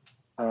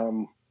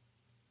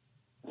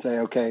say,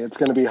 okay, it's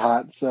going to be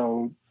hot,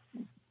 so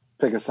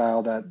pick a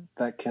style that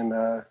can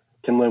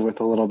live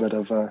with a little bit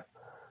of a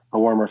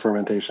warmer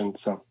fermentation.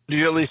 So do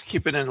you at least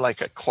keep it in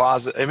like a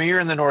closet? I mean, you're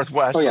in the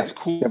Northwest, so it's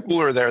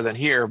cooler there than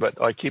here, but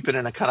like keep it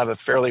in a kind of a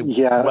fairly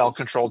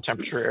well-controlled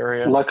temperature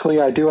area. Luckily,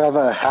 I do have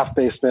a half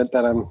basement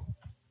that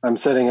I'm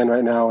sitting in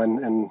right now,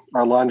 and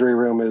our laundry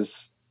room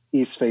is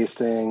east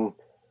facing.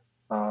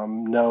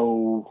 There's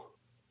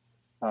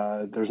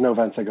no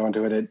vents that go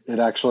into it. It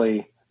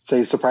actually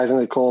stays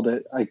surprisingly cold.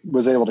 I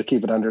was able to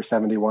keep it under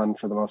 71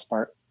 for the most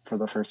part for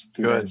the first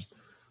few days.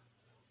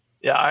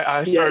 Yeah,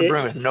 I started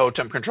brewing with no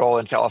temp control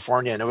in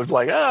California, and it would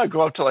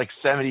go up to like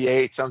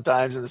 78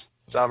 sometimes in the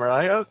summer.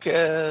 Like,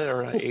 okay,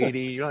 or 80.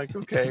 You're like,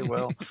 okay,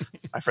 well,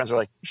 my friends were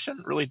like, you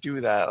shouldn't really do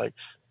that. Like,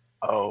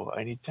 oh,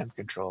 I need temp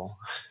control.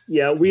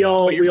 Yeah, we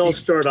all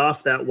start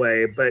off that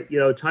way, but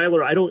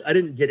Tyler, I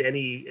didn't get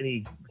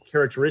any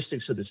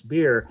characteristics of this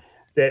beer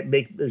that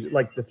make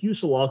like the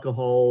fusel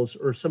alcohols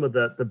or some of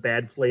the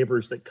bad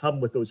flavors that come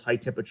with those high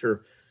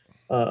temperature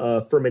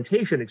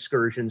fermentation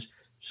excursions.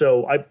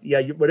 So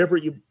whatever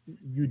you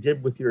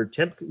did with your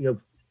temp,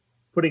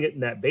 putting it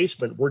in that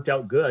basement worked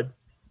out good.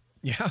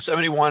 Yeah,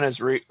 71 is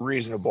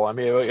reasonable. I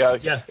mean,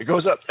 it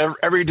goes up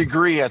every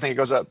degree. I think it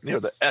goes up.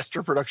 The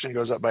ester production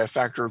goes up by a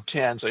factor of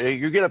 10. So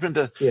you get up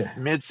into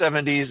mid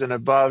 70s and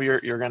above,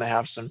 you're going to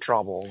have some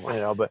trouble.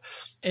 But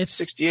it's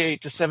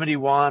 68 to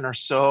 71 or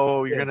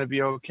so, you're going to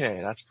be okay.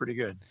 That's pretty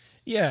good.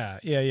 Yeah.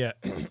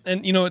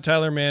 And you know what,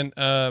 Tyler, man?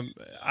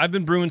 I've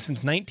been brewing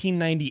since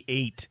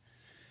 1998,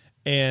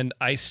 and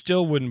I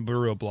still wouldn't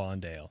brew a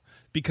blonde ale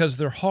because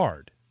they're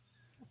hard.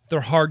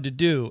 They're hard to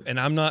do, and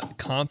I'm not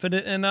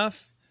confident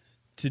enough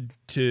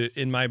to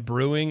in my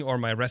brewing or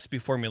my recipe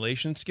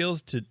formulation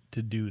skills to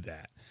do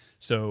that.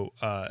 So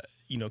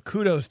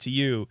kudos to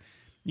you.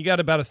 You got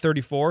about a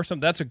 34 or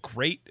something. That's a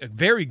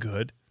very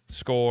good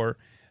score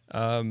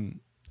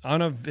on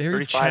a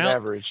very 35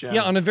 average.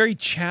 Yeah, on a very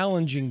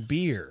challenging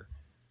beer.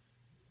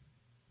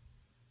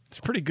 It's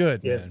pretty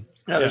good, man.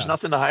 Yeah, there's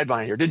nothing to hide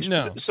behind here. Did you?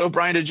 No. So,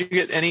 Brian, did you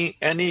get any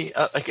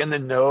like in the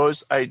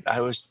nose? I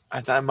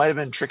thought I might have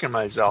been tricking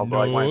myself.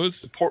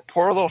 Nose? But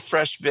pour a little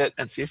fresh bit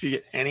and see if you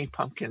get any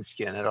pumpkin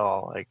skin at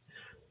all. Like,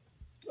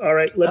 all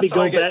right, let me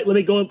go back. Let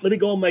me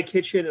go in my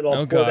kitchen and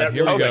I'll pour that.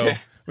 Here we go.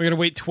 We're gonna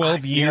wait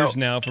 12 years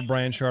now for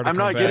Brian Shar to come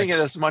back. I'm not getting it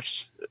as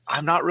much.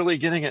 I'm not really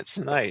getting it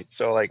tonight.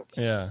 So, I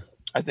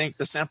think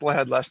the sample I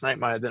had last night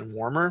might have been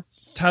warmer.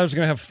 Tyler's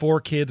gonna have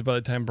 4 kids by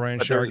the time Brian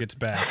Shar gets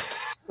back.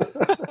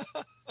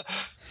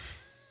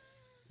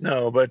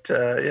 No, but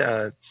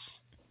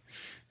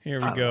Here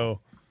we go.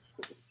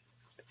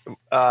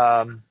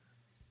 We're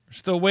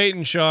still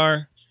waiting,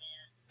 Shar.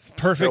 It's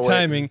perfect So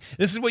timing.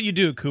 This is what you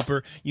do,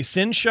 Cooper. You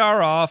send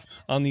Shar off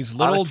on these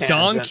little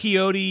Don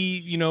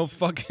Quixote,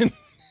 fucking...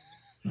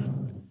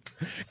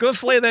 Go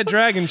slay that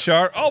dragon,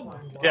 Shar. Oh,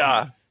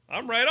 yeah.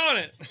 I'm right on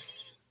it.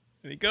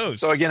 And he goes.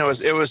 So again,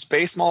 it was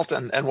base malt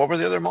and what were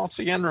the other malts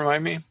again?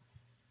 Remind me.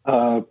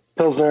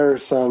 Pilsner,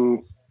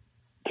 some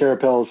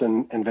Carapils,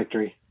 and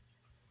Victory.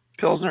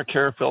 Pilsner,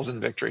 Carapils,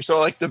 and Victory. So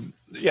like the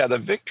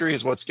Victory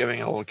is what's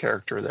giving a little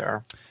character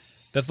there.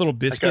 That's a little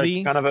biscuity.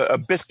 Like kind of a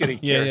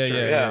biscuity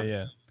character.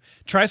 Yeah.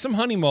 Try some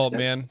honey malt,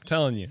 man. I'm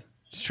telling you.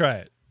 Just try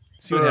it.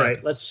 See what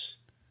happens.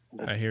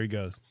 All right, here he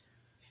goes.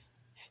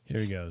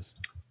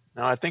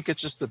 No, I think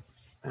it's just the.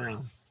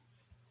 I'm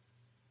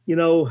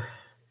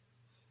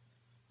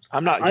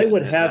not. I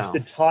would have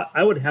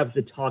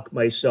to talk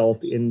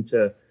myself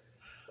into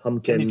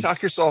pumpkin. Can you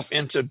talk yourself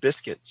into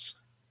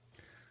biscuits?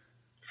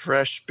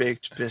 Fresh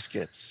baked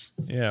biscuits.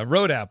 Yeah,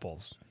 road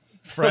apples.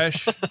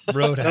 Fresh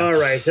road apples. All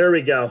right, there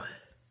we go.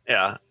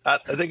 Yeah, I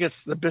think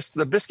it's the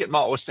biscuit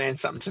malt was saying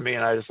something to me,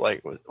 and I just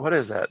like, what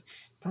is that?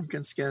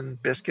 Pumpkin skin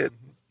biscuit?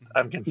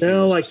 I'm confused.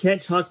 No, I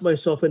can't talk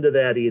myself into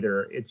that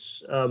either.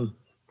 It's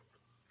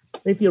I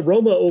think the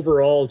aroma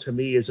overall to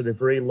me is at a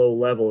very low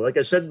level. Like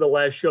I said in the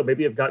last show,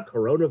 maybe I've got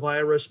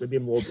coronavirus. Maybe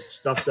I'm a little bit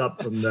stuffed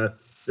up from the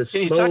Can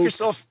smoke. you talk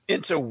yourself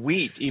into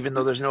wheat, even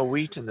though there's no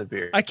wheat in the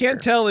beer? I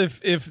can't tell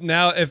if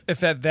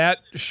at that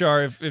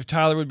Shar, if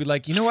Tyler would be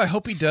like, I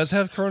hope he does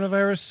have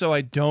coronavirus so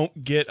I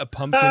don't get a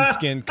pumpkin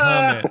skin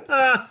comment.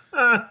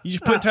 You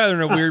just put Tyler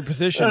in a weird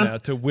position now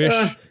to wish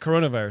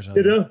coronavirus on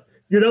him.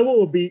 You know what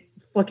would be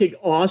fucking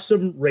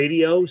awesome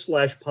radio /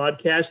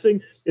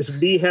 podcasting is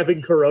me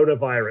having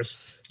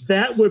coronavirus.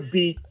 That would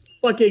be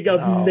fucking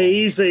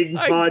amazing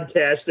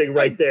podcasting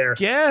right there.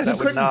 Yes.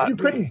 You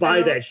couldn't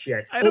buy that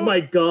shit. Oh my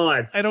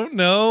God. I don't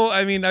know.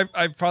 I mean,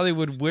 I probably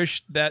would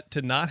wish that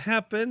to not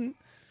happen.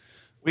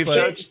 We've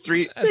judged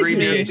three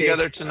beers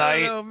together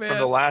tonight from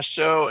the last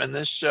show and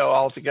this show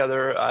all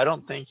together. I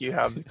don't think you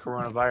have the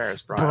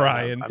coronavirus,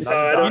 Brian.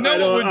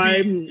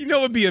 You know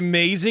what would be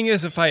amazing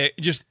is if I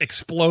just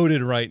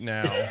exploded right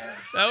now.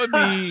 That would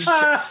be...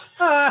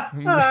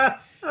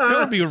 That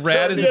would be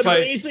rad.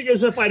 Amazing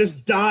as if I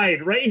just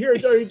died right here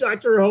during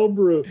Dr.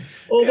 Homebrew.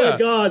 Oh my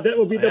God, that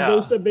would be the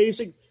most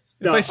amazing.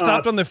 If I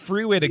stopped on the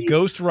freeway to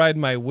ghost ride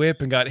my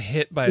whip and got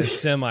hit by a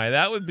semi,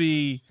 that would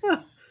be...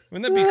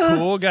 Wouldn't that be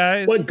cool,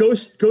 guys? What,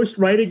 ghost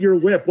riding your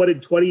whip? What,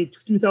 in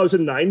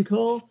 2009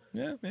 call?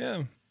 Yeah.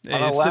 On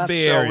the last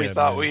show, we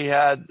thought we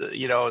had,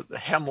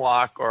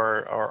 hemlock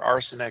or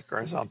arsenic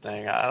or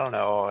something. I don't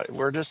know.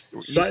 We're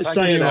just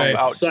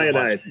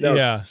cyanide. No.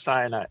 Yeah,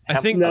 cyanide. I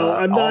think no.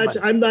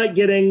 I'm not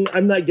getting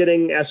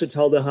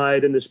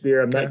acetaldehyde in this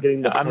beer. I'm not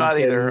getting the. I'm not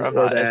either. I'm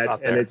not. It's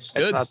not there.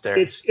 It's not there.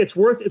 It's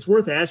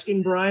worth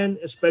asking, Brian,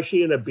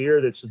 especially in a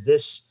beer that's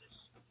this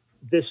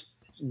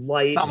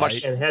light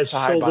and has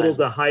so little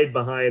to hide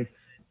behind.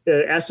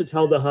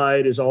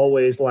 Acetaldehyde is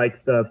always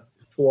like the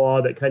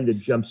flaw that kind of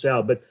jumps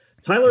out. But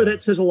Tyler,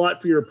 that says a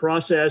lot for your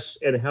process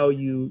and how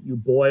you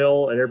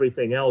boil and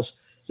everything else,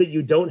 that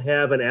you don't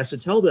have an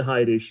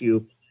acetaldehyde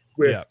issue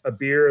with a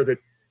beer that,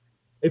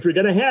 if you're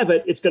going to have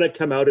it, it's going to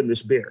come out in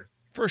this beer.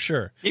 For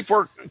sure.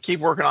 Keep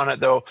working on it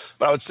though.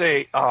 But I would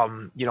say,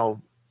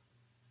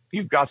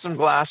 you've got some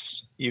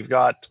glass. You've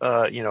got,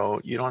 you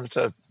don't have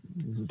to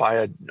buy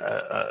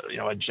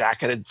a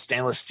jacketed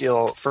stainless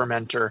steel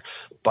fermenter,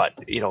 but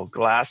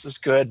glass is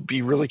good.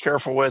 Be really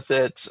careful with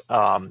it.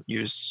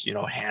 Use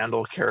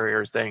handle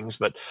carrier things,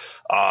 but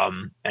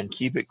and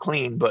keep it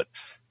clean. But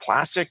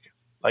plastic,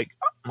 like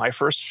my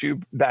first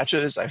few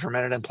batches, I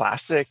fermented in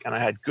plastic, and I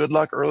had good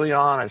luck early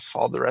on. I just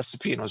followed the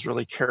recipe and was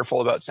really careful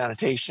about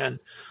sanitation.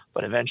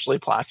 But eventually,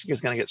 plastic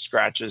is going to get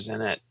scratches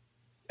in it,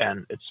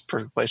 and it's a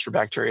perfect place for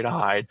bacteria to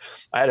hide.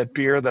 I had a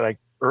beer that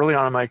early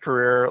on in my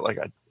career,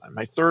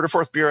 my third or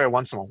fourth beer, I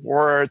won some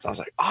awards. I was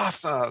like,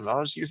 awesome.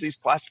 I'll just use these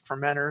plastic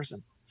fermenters.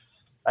 And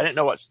I didn't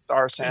know what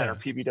Star San or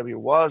PBW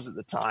was at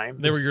the time.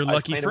 They were your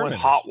lucky fermenter. I made them with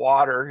hot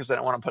water because I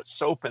didn't want to put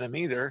soap in them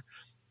either.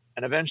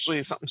 And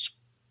eventually something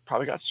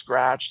probably got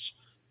scratched.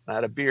 I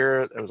had a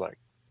beer that was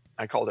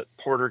I called it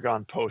Porter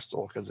Gone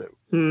Postal because it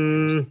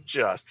was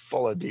just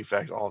full of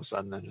defects. All of a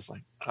sudden, I'm just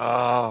like,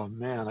 oh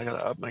man, I got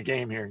to up my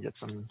game here and get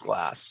some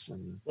glass.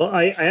 And well,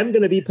 I am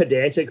going to be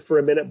pedantic for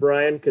a minute,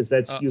 Brian, because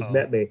you've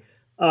met me.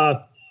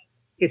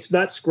 It's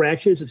not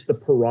scratches; it's the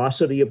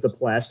porosity of the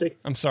plastic.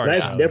 I'm sorry.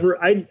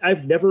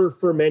 I've never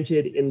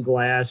fermented in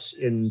glass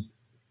in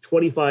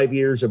 25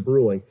 years of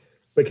brewing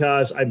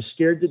because I'm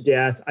scared to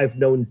death. I've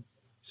known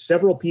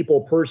several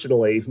people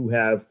personally who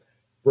have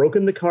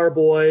broken the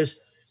carboys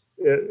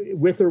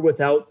with or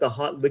without the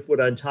hot liquid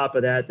on top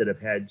of that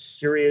have had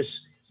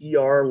serious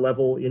ER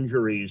level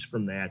injuries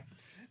from that.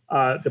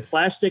 The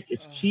plastic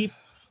is cheap.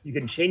 You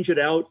can change it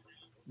out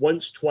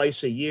once,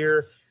 twice a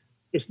year.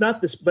 It's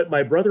not this, but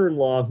my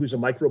brother-in-law, who's a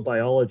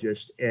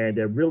microbiologist and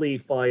a really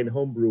fine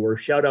home brewer,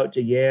 shout out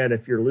to Yan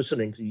if you're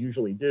listening, because you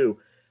usually do.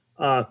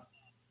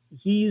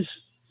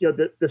 He's,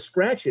 the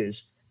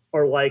scratches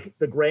are like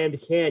the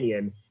Grand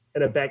Canyon,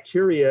 and a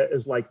bacteria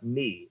is like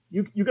me.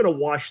 You're going to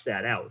wash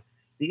that out.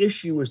 The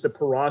issue is the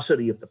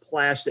porosity of the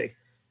plastic.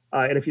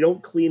 And if you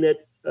don't clean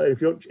it,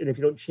 if you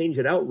don't change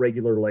it out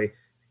regularly,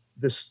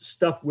 this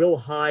stuff will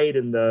hide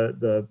in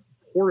the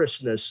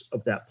porousness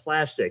of that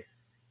plastic,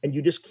 and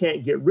you just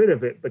can't get rid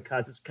of it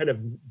because it's kind of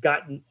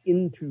gotten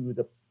into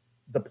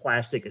the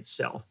plastic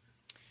itself.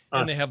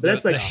 And they have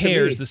the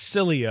hairs, the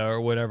cilia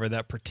or whatever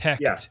that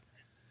protect. Yeah.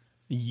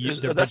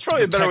 That's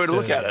probably a better way to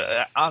look at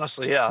it,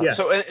 honestly. Yeah.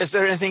 So is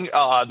there anything,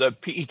 the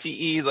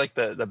PETE, like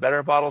the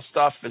better bottle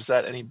stuff, is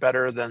that any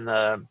better than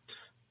the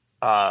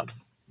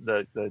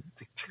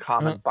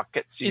common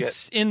buckets you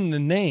it's get? In the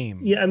name.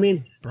 Yeah, I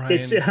mean, Brian,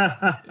 it's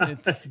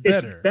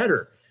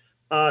better.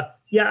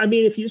 Yeah, I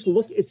mean, if you just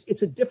look,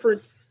 it's a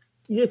different.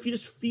 If you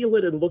just feel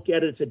it and look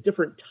at it, it's a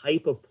different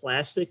type of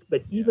plastic.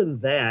 But even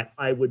that,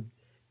 I would.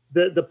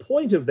 The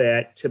point of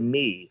that to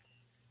me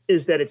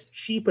is that it's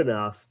cheap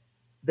enough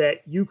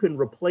that you can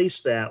replace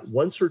that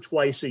once or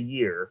twice a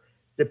year,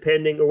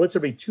 or once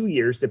every 2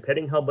 years,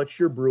 depending how much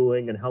you're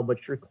brewing and how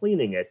much you're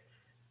cleaning it.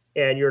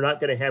 And you're not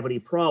going to have any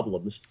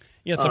problems.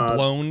 Yeah, it's a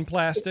blown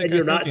plastic. And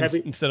you're not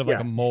having instead of like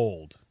a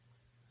mold.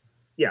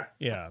 Yeah.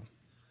 Yeah.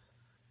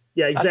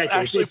 Yeah,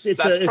 exactly. It's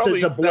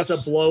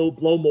a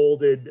blow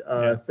molded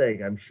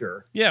thing, I'm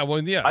sure. Yeah,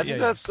 well, yeah. I think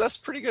that's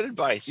pretty good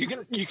advice. You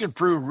can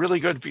brew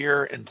really good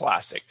beer in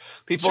plastic.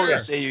 People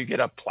say you get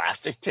a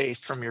plastic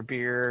taste from your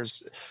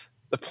beers.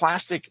 The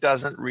plastic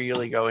doesn't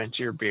really go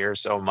into your beer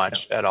so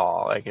much at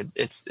all. Like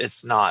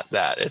it's not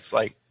that. It's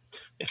like,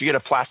 if you get a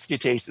plasticky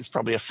taste, it's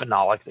probably a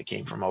phenolic that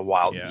came from a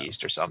wild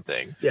yeast or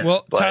something. Yeah.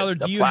 Well, but Tyler,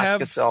 do you have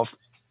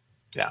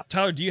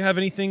Tyler, do you have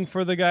anything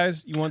for the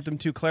guys you want them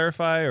to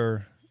clarify,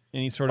 or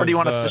any sort of? Or do you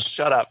want us to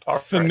shut up?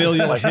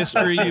 Familial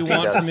history you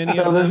want from any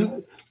of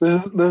them?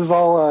 This is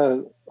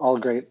all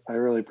great. I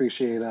really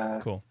appreciate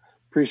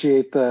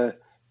the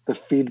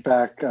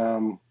feedback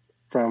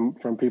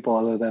from people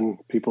other than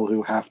people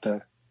who have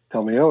to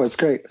tell me, oh, it's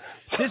great.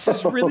 This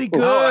is really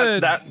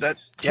good. That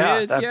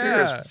beer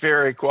is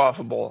very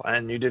quaffable,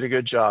 and you did a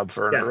good job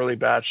for an early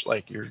batch.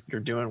 Like you're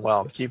doing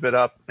well. Keep it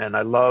up. And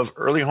I love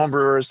early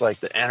homebrewers, like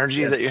the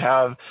energy that you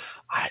have.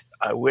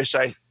 I wish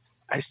I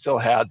still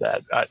had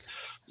that.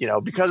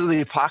 Because of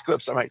the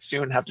apocalypse, I might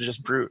soon have to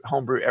just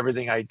homebrew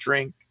everything I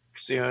drink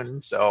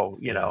soon. So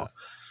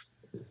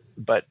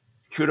but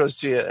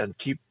kudos to you, and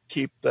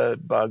keep the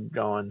bug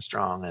going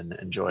strong and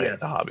enjoy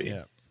the hobby.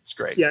 Yeah. It's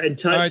great. Yeah, and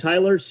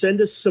Tyler, send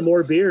us some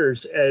more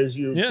beers as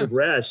you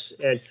progress,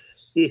 and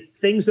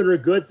things that are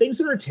good, things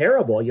that are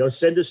terrible.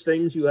 Send us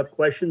things you have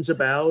questions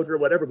about or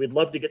whatever. We'd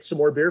love to get some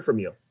more beer from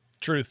you.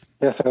 Truth.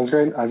 Yeah, sounds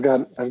great. I've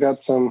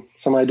got some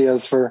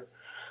ideas for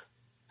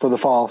the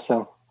fall.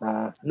 So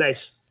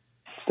nice.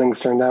 As things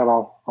turned out,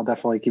 I'll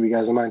definitely keep you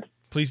guys in mind.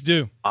 Please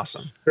do.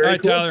 Awesome. Very all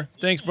right, cool. Tyler.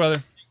 Thanks,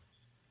 brother.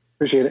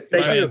 Appreciate it.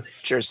 Thank you.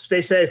 Cheers.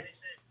 Stay safe.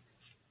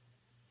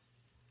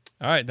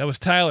 All right, that was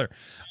Tyler.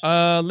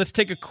 Let's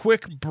take a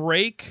quick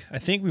break. I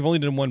think we've only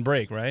done one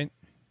break, right?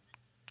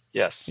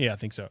 Yes. Yeah, I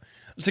think so.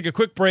 Let's take a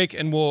quick break,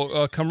 and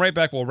we'll come right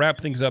back. We'll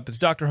wrap things up. It's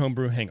Dr.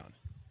 Homebrew. Hang on.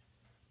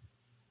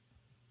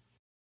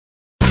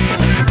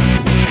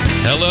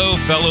 Hello,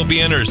 fellow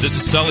BNers. This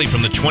is Sully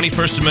from the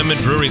 21st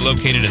Amendment Brewery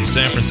located in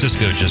San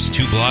Francisco, just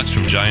 2 blocks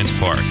from Giants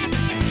Park.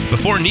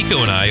 Before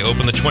Nico and I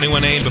opened the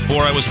 21A and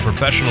before I was a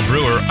professional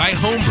brewer, I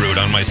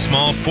homebrewed on my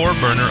small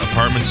 4-burner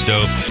apartment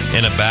stove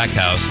in a back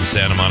house in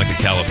Santa Monica,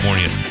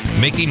 California,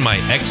 making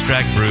my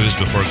extract brews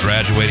before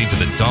graduating to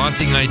the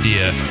daunting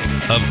idea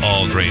of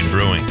all-grain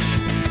brewing.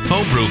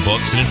 Homebrew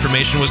books and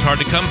information was hard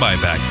to come by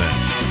back then.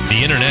 The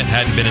internet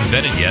hadn't been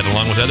invented yet,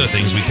 along with other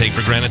things we take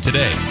for granted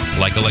today,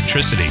 like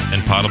electricity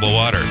and potable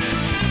water.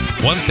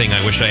 One thing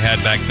I wish I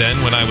had back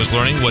then when I was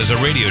learning was a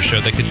radio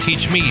show that could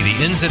teach me the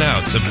ins and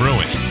outs of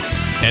brewing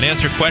and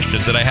answer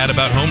questions that I had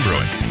about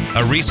homebrewing,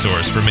 a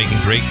resource for making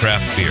great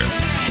craft beer.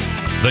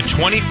 The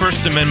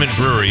 21st Amendment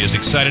Brewery is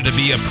excited to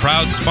be a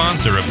proud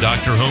sponsor of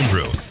Dr.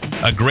 Homebrew,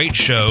 a great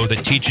show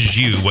that teaches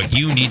you what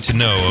you need to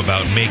know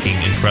about making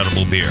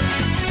incredible beer.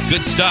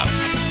 Good stuff.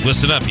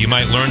 Listen up, you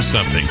might learn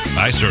something.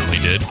 I certainly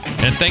did.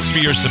 And thanks for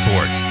your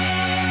support.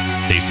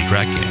 Tasty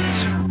Crack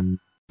Kings.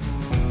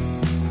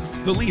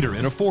 The leader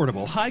in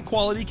affordable,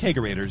 high-quality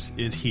kegerators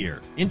is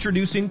here.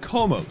 Introducing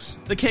Komos,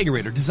 the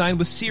kegerator designed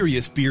with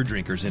serious beer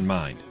drinkers in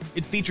mind.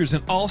 It features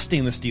an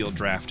all-stainless steel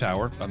draft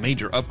tower, a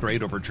major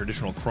upgrade over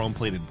traditional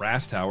chrome-plated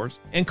brass towers,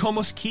 and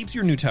Komos keeps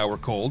your new tower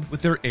cold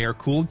with their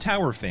air-cooled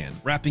tower fan,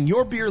 wrapping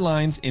your beer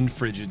lines in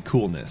frigid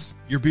coolness.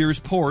 Your beer is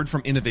poured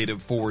from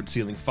innovative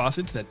forward-sealing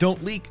faucets that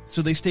don't leak,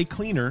 so they stay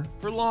cleaner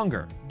for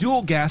longer.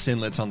 Dual gas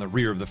inlets on the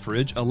rear of the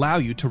fridge allow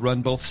you to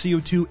run both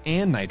CO2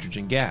 and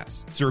nitrogen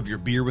gas. Serve your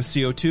beer with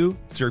CO2,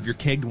 serve your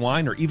kegged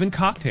wine, or even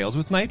cocktails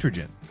with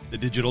nitrogen. The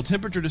digital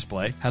temperature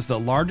display has the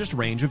largest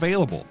range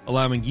available,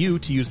 allowing you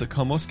to use the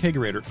Komos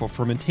Kegerator for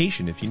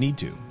fermentation if you need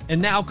to.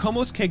 And now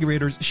Komos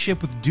Kegerators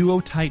ship with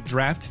Duo-Tight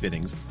draft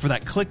fittings for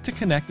that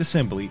click-to-connect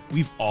assembly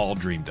we've all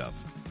dreamed of.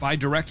 Buy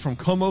direct from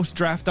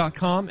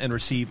KomosDraft.com and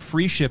receive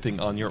free shipping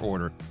on your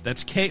order.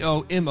 That's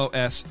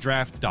KOMOS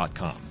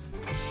Draft.com.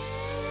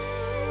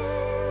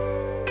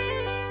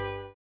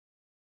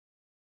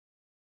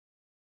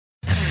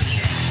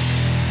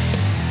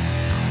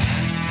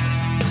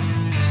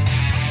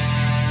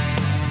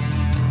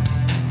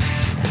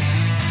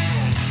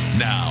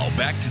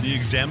 back to the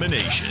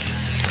examination.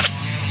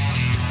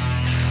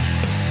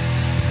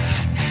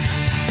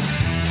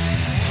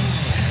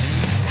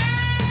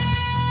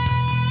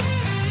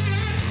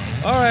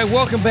 All right,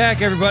 welcome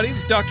back, everybody.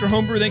 It's Dr.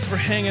 Homebrew. Thanks for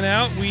hanging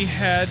out. We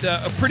had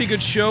a pretty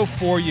good show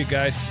for you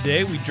guys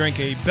today. We drank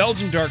a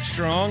Belgian Dark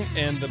Strong,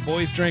 and the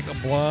boys drank a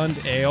blonde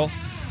ale.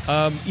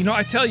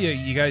 I tell you,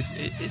 you guys,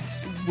 it's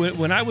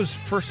when I was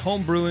first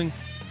homebrewing,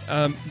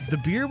 the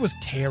beer was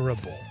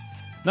terrible.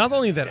 Not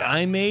only that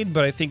I made,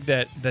 but I think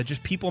that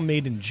just people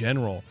made in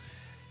general.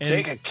 And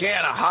take a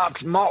can of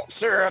hopped malt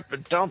syrup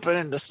and dump it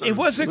into some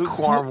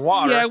lukewarm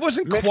water. Yeah, it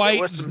wasn't mix quite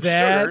it with some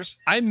that. sugars.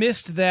 I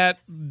missed that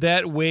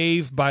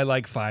wave by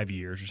like 5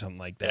 years or something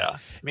like that. Yeah,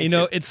 me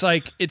too. It's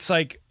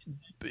like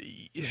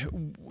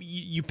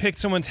you pick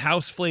someone's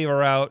house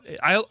flavor out.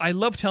 I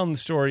love telling the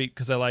story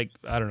because I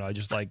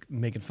just like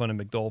making fun of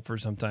McDulfer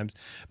sometimes.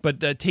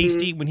 But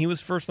Tasty, when he was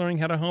first learning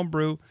how to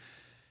homebrew,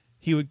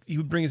 he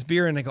would bring his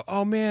beer and I go,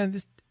 oh man,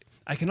 this.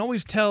 I can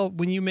always tell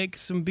when you make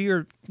some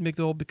beer,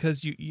 McDowell,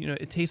 because you know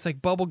it tastes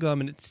like bubble gum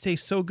and it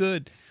tastes so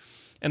good.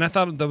 And I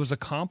thought that was a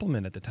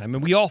compliment at the time,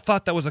 and we all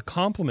thought that was a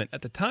compliment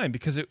at the time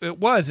because it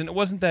was, and it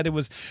wasn't that it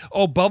was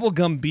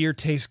bubblegum beer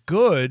tastes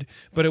good,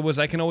 but it was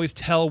I can always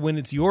tell when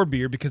it's your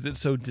beer because it's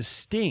so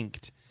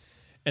distinct.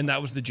 And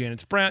that was the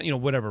Janet's Brown,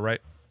 whatever,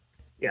 right?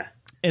 Yeah.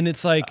 And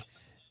it's like.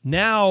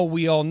 Now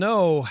we all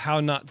know how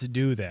not to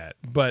do that,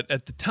 but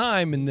at the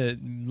time in the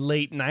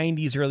late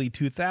 90s, early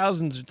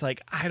 2000s, it's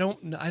like I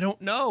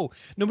don't know.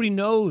 Nobody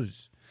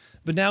knows,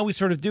 but now we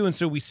sort of do, and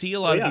so we see a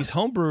lot of these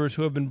homebrewers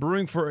who have been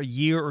brewing for a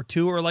year or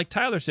two, or like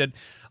Tyler said,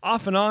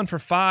 off and on for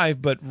 5,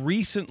 but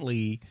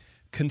recently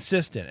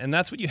consistent, and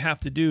that's what you have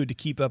to do to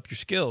keep up your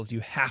skills. You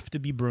have to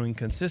be brewing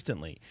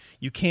consistently.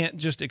 You can't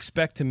just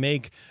expect to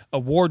make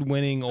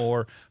award-winning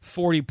or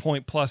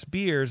 40-point plus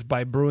beers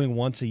by brewing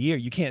once a year.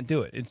 You can't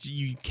do it.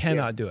 You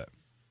cannot do it.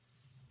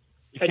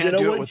 You can't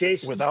do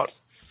it without.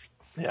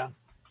 Yeah.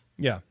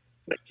 Yeah.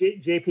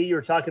 JP, you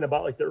were talking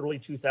about like the early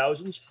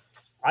 2000s.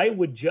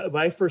 When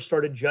I first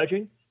started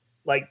judging,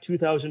 like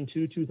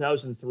 2002,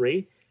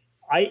 2003,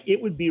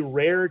 it would be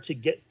rare to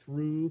get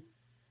through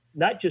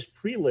not just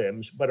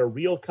prelims, but a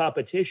real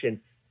competition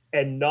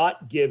and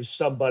not give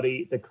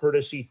somebody the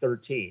courtesy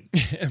 13.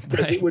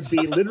 Because it would be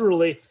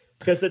literally,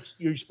 because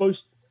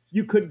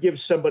you could give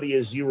somebody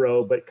a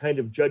 0, but kind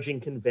of judging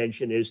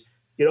convention is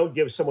you don't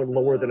give someone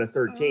lower than a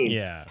 13.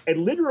 Yeah.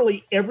 And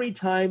literally every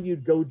time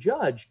you'd go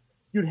judge,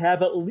 you'd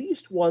have at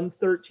least one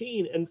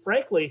 13. And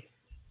frankly,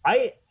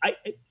 I've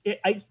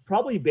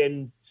probably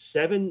been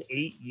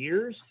 7-8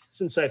 years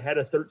since I've had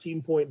a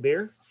 13-point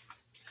beer.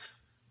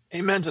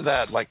 Amen to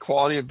that. Like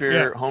quality of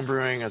beer, home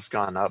brewing has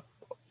gone up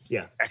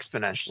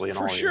exponentially in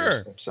all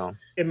years. So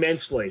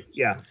immensely.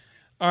 Yeah.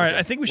 All right.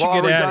 I think we should get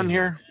are we done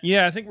here?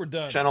 Yeah, I think we're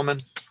done. Gentlemen,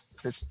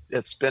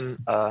 it's been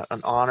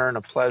an honor and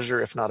a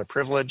pleasure, if not a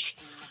privilege.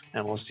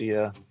 And we'll see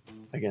you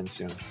again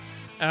soon.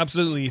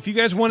 Absolutely. If you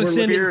guys want to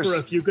send in for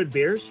a few good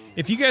beers,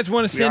 if you guys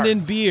want to send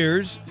in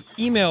beers,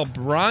 email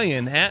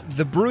Brian at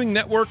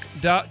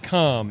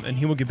thebrewingnetwork.com and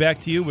he will get back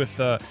to you with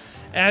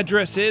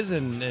addresses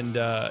and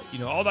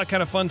all that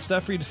kind of fun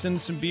stuff for you to send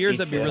some beers.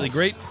 That'd be really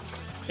great.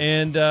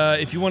 And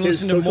if you want to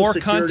listen to more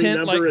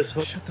content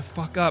shut the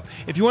fuck up.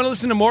 If you want to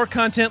listen to more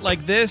content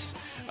like this,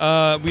 we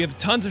have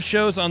tons of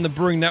shows on the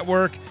Brewing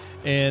Network,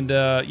 and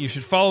you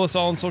should follow us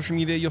all on social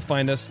media. You'll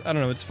find us. I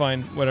don't know, it's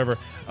fine, whatever.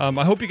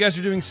 I hope you guys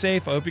are doing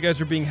safe. I hope you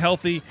guys are being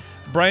healthy.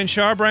 Brian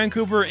Shaw, Brian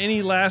Cooper,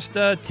 any last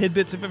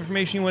tidbits of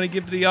information you want to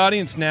give to the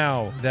audience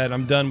now that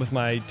I'm done with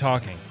my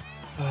talking?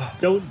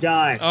 Don't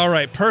die. All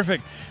right,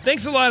 perfect.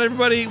 Thanks a lot,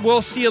 everybody.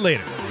 We'll see you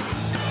later.